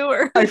into,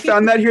 or I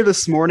found that here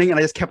this morning, and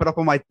I just kept it up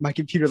on my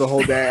computer the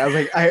whole day. I was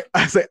like,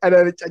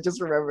 I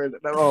just remembered.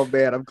 Oh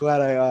man, I'm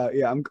glad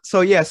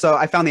So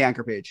I found the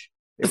anchor page.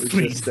 It was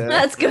just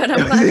that's good.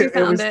 I'm glad you it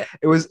found was- it.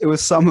 it was it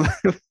was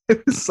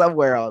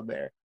somewhere on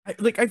there.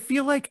 I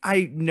feel like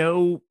I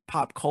know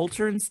pop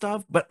culture and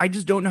stuff, but I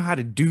just don't know how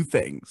to do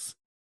things.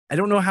 I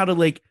don't know how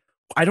to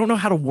I don't know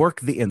how to work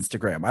the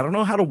Instagram. I don't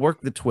know how to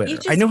work the Twitter. I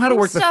just know how to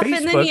work post the stuff and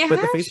then Facebook, you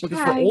but the Facebook is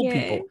for hashtag old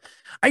it. people.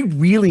 I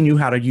really knew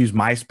how to use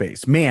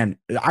MySpace. Man,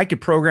 I could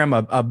program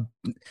a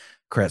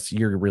Chris,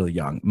 you're really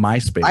young.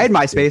 MySpace. I had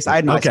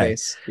MySpace. Okay.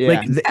 Yeah.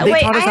 Like they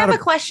Wait, taught I us how have to. a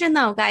question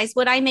though, guys.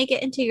 Would I make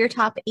it into your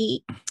top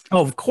 8?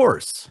 Oh, of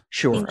course.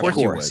 Sure, Thank of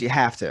you. course, you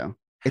have to.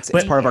 It's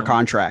But- part of our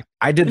contract.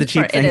 I did the It's for-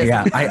 cheap it thing. is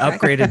Yeah, the I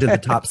contract. upgraded to the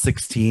top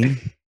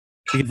 16.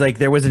 Because, like,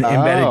 there was an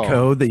embedded Oh.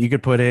 code that you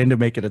could put in to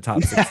make it a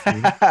top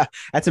 16.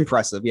 That's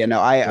impressive. Yeah, no,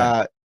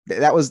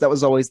 that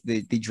was always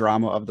the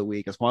drama of the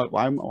week. Is why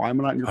am I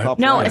not in your top?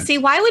 No, 5? see,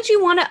 why would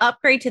you want to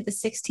upgrade to the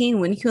 16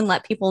 when you can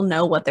let people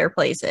know what their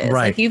place is?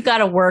 Right. Like you've got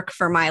to work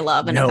for my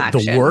love and No,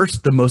 affection.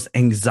 the most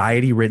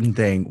anxiety ridden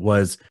thing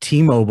was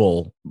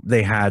T-Mobile.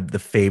 They had the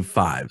Fave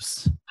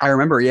Fives. I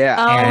remember. Yeah,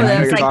 Oh, And that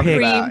you was could like pick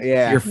pre.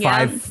 Yeah, your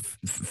Yeah.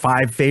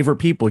 five favorite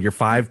people, your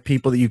 5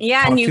 people that you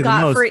Yeah, talk and to you the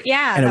got most, free.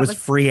 Yeah, and it that was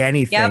free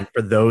anything Yep.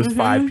 for those Mhm.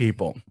 5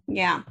 people.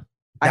 Yeah.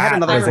 I had That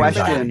another was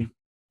question anxiety.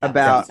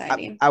 about.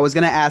 anxiety. I was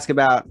going to ask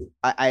about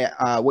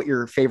what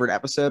your favorite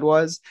episode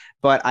was,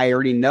 but I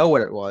already know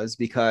what it was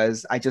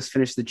because I just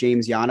finished the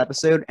James Yan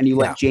episode, and you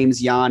Yeah. let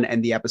James Yan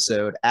end the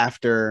episode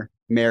after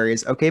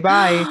Mary's "Okay,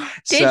 bye."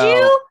 Did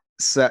you?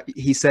 So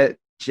he said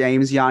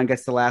James Yan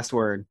gets the last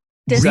word.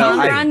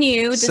 Dishonor I- on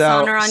you, so-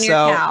 dishonor on your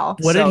so- cow.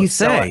 What did So- he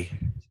so say?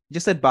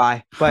 Just said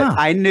bye, but Huh.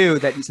 I knew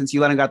that since you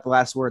let him got the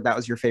last word, that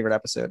was your favorite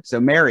episode. So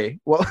Mary,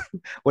 what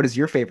is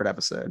your favorite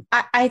episode?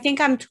 I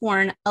think I'm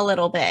torn a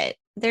little bit.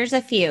 There's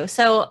a few.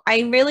 So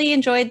I really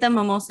enjoyed the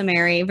Mimosa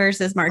Mary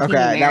versus Martini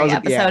Mary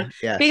episode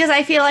yeah. because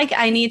I feel like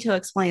I need to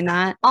explain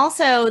that.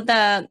 Also,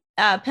 the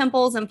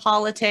pimples and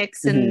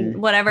politics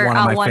and whatever One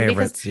of my because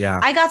favorites.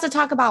 Yeah. I got to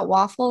talk about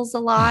waffles a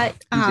lot.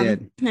 You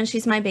did. And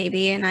she's my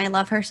baby and I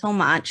love her so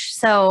much.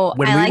 So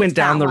When I we liked went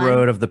down that the one.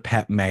 road of the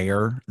pet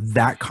mayor,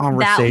 that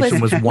conversation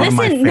was one Listen, of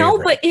my favorites. no,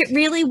 but it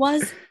really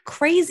was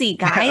crazy,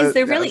 guys.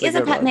 There really That's a is a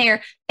good pet one.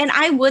 mayor. And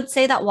I would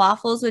say that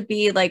Waffles would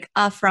be like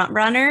a front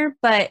runner,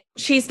 but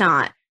she's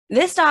not.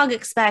 This dog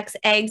expects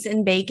eggs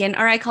and bacon,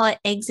 or I call it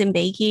eggs and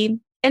bakey.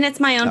 And it's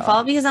my own Oh.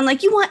 fault because I'm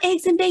like, you want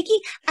eggs and bakey?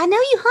 I know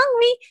you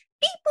hungry.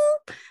 Beep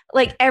boop.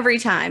 Like every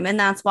time. And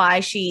that's why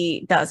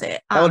she does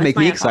it. That would It's make my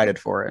me own fault. excited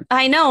for it.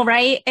 I know,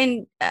 right?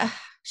 And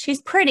she's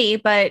pretty,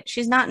 but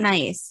she's not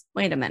nice.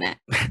 Wait a minute.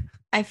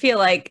 I feel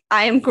like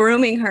I am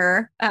grooming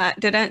her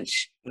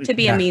to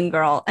be Yeah. a mean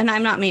girl, and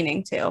I'm not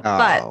meaning to.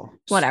 But Oh,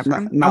 whatever. not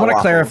I want to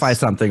waffles. clarify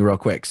something real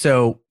quick.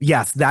 So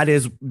yes, that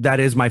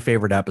is my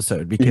favorite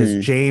episode because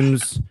Mhm.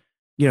 James,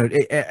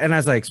 and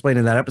as I explained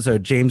in that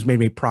episode, James made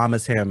me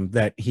promise him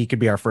that he could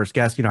be our first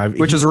guest.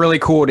 Which was really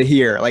cool to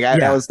hear. Like Yeah.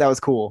 that was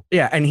cool.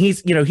 yeah, and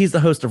he's the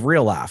host of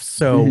Real Laughs,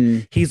 so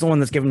Mhm. he's the one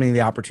that's given me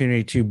the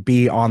opportunity to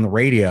be on the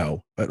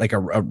radio like a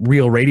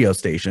real radio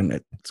station.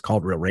 It's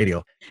called Real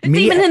Radio. It's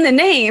even in the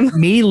name.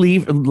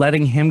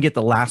 Letting him get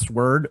the last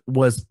word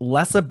was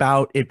less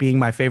about it being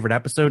my favorite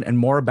episode and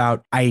more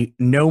about I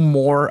know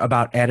more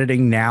about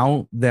editing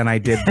now than I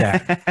did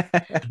then.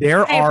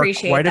 There are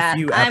quite a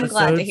few episodes. I'm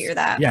glad to hear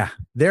that. Yeah,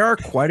 there are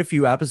quite a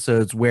few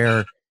episodes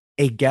where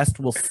a guest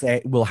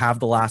will have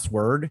the last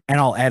word and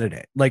I'll edit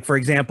it. Like, for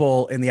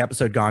example, in the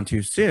episode Gone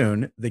Too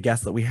Soon, the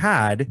guest that we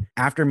had,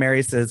 after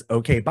Mary says,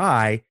 okay,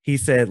 bye, he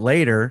said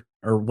later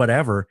or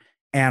whatever.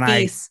 And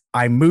peace.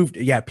 I moved,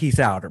 peace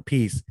out or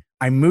peace.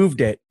 I moved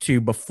it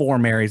to before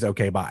Mary's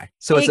okay, bye.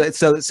 So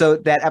so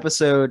that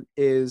episode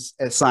is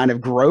a sign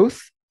of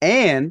growth.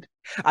 And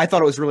I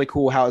thought it was really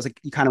cool how it was like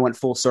you kind of went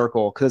full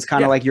circle, because it's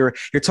kind of like you're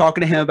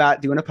talking to him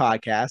about doing a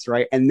podcast,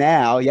 right? And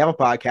now you have a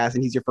podcast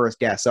and he's your first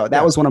guest. So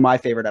that was one of my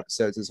favorite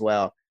episodes as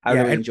well. I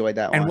really enjoyed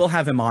that one. And we'll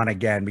have him on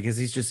again because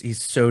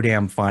he's so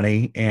damn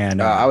funny.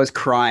 And I was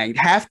crying.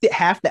 Half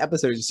the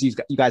episode is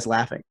just you guys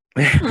laughing.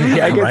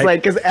 Yeah, it's right?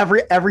 like because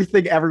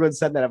everything everyone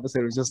said in that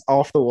episode was just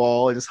off the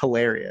wall and just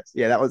hilarious.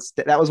 Yeah, that was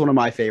one of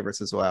my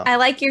favorites as well. I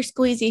like your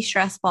squeezy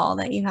stress ball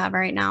that you have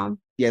right now.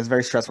 Yeah, it's a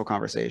very stressful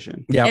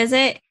conversation. Yeah. Is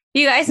it?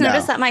 You guys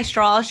notice that my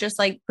straw is just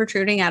like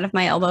protruding out of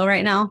my elbow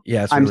right now?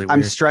 Yeah, it's I'm really weird.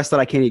 I'm stressed that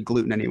I can't eat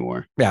gluten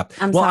anymore. Yeah.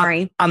 I'm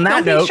sorry. On that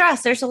Don't note, be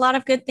stressed. There's a lot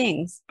of good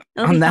things.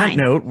 On that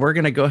note, we're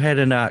going to go ahead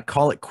and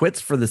call it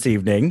quits for this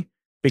evening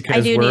because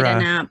I do need a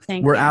nap.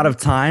 We're out of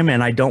time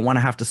and I don't want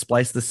to have to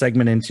splice the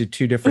segment into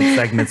two different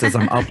segments as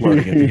I'm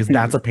uploading it because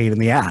that's a pain in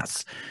the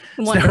ass.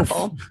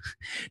 Wonderful. So,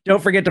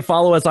 don't forget to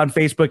follow us on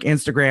Facebook,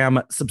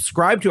 Instagram,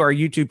 subscribe to our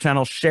YouTube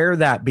channel, share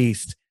that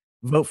beast.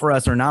 Vote for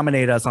us or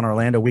nominate us on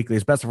Orlando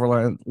Weekly's Best of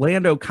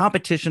Orlando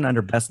competition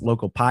under Best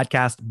Local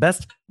Podcast,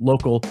 Best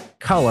Local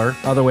Color,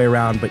 other way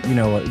around. But you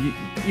know,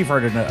 you've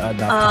heard it enough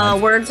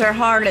times. Words are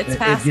hard. It's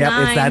past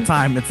 9. It's that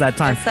time. It's that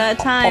time. It's that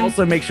time.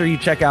 Also, make sure you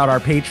check out our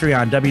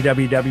Patreon,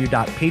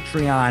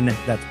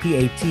 www.patreon, that's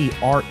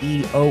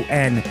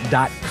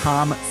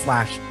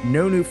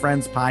patreon.com/No New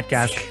Friends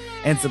Podcast,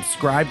 and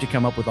subscribe to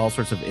come up with all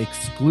sorts of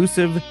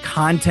exclusive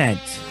content.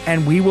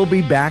 And we will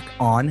be back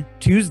on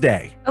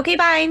Tuesday. Okay,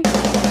 bye.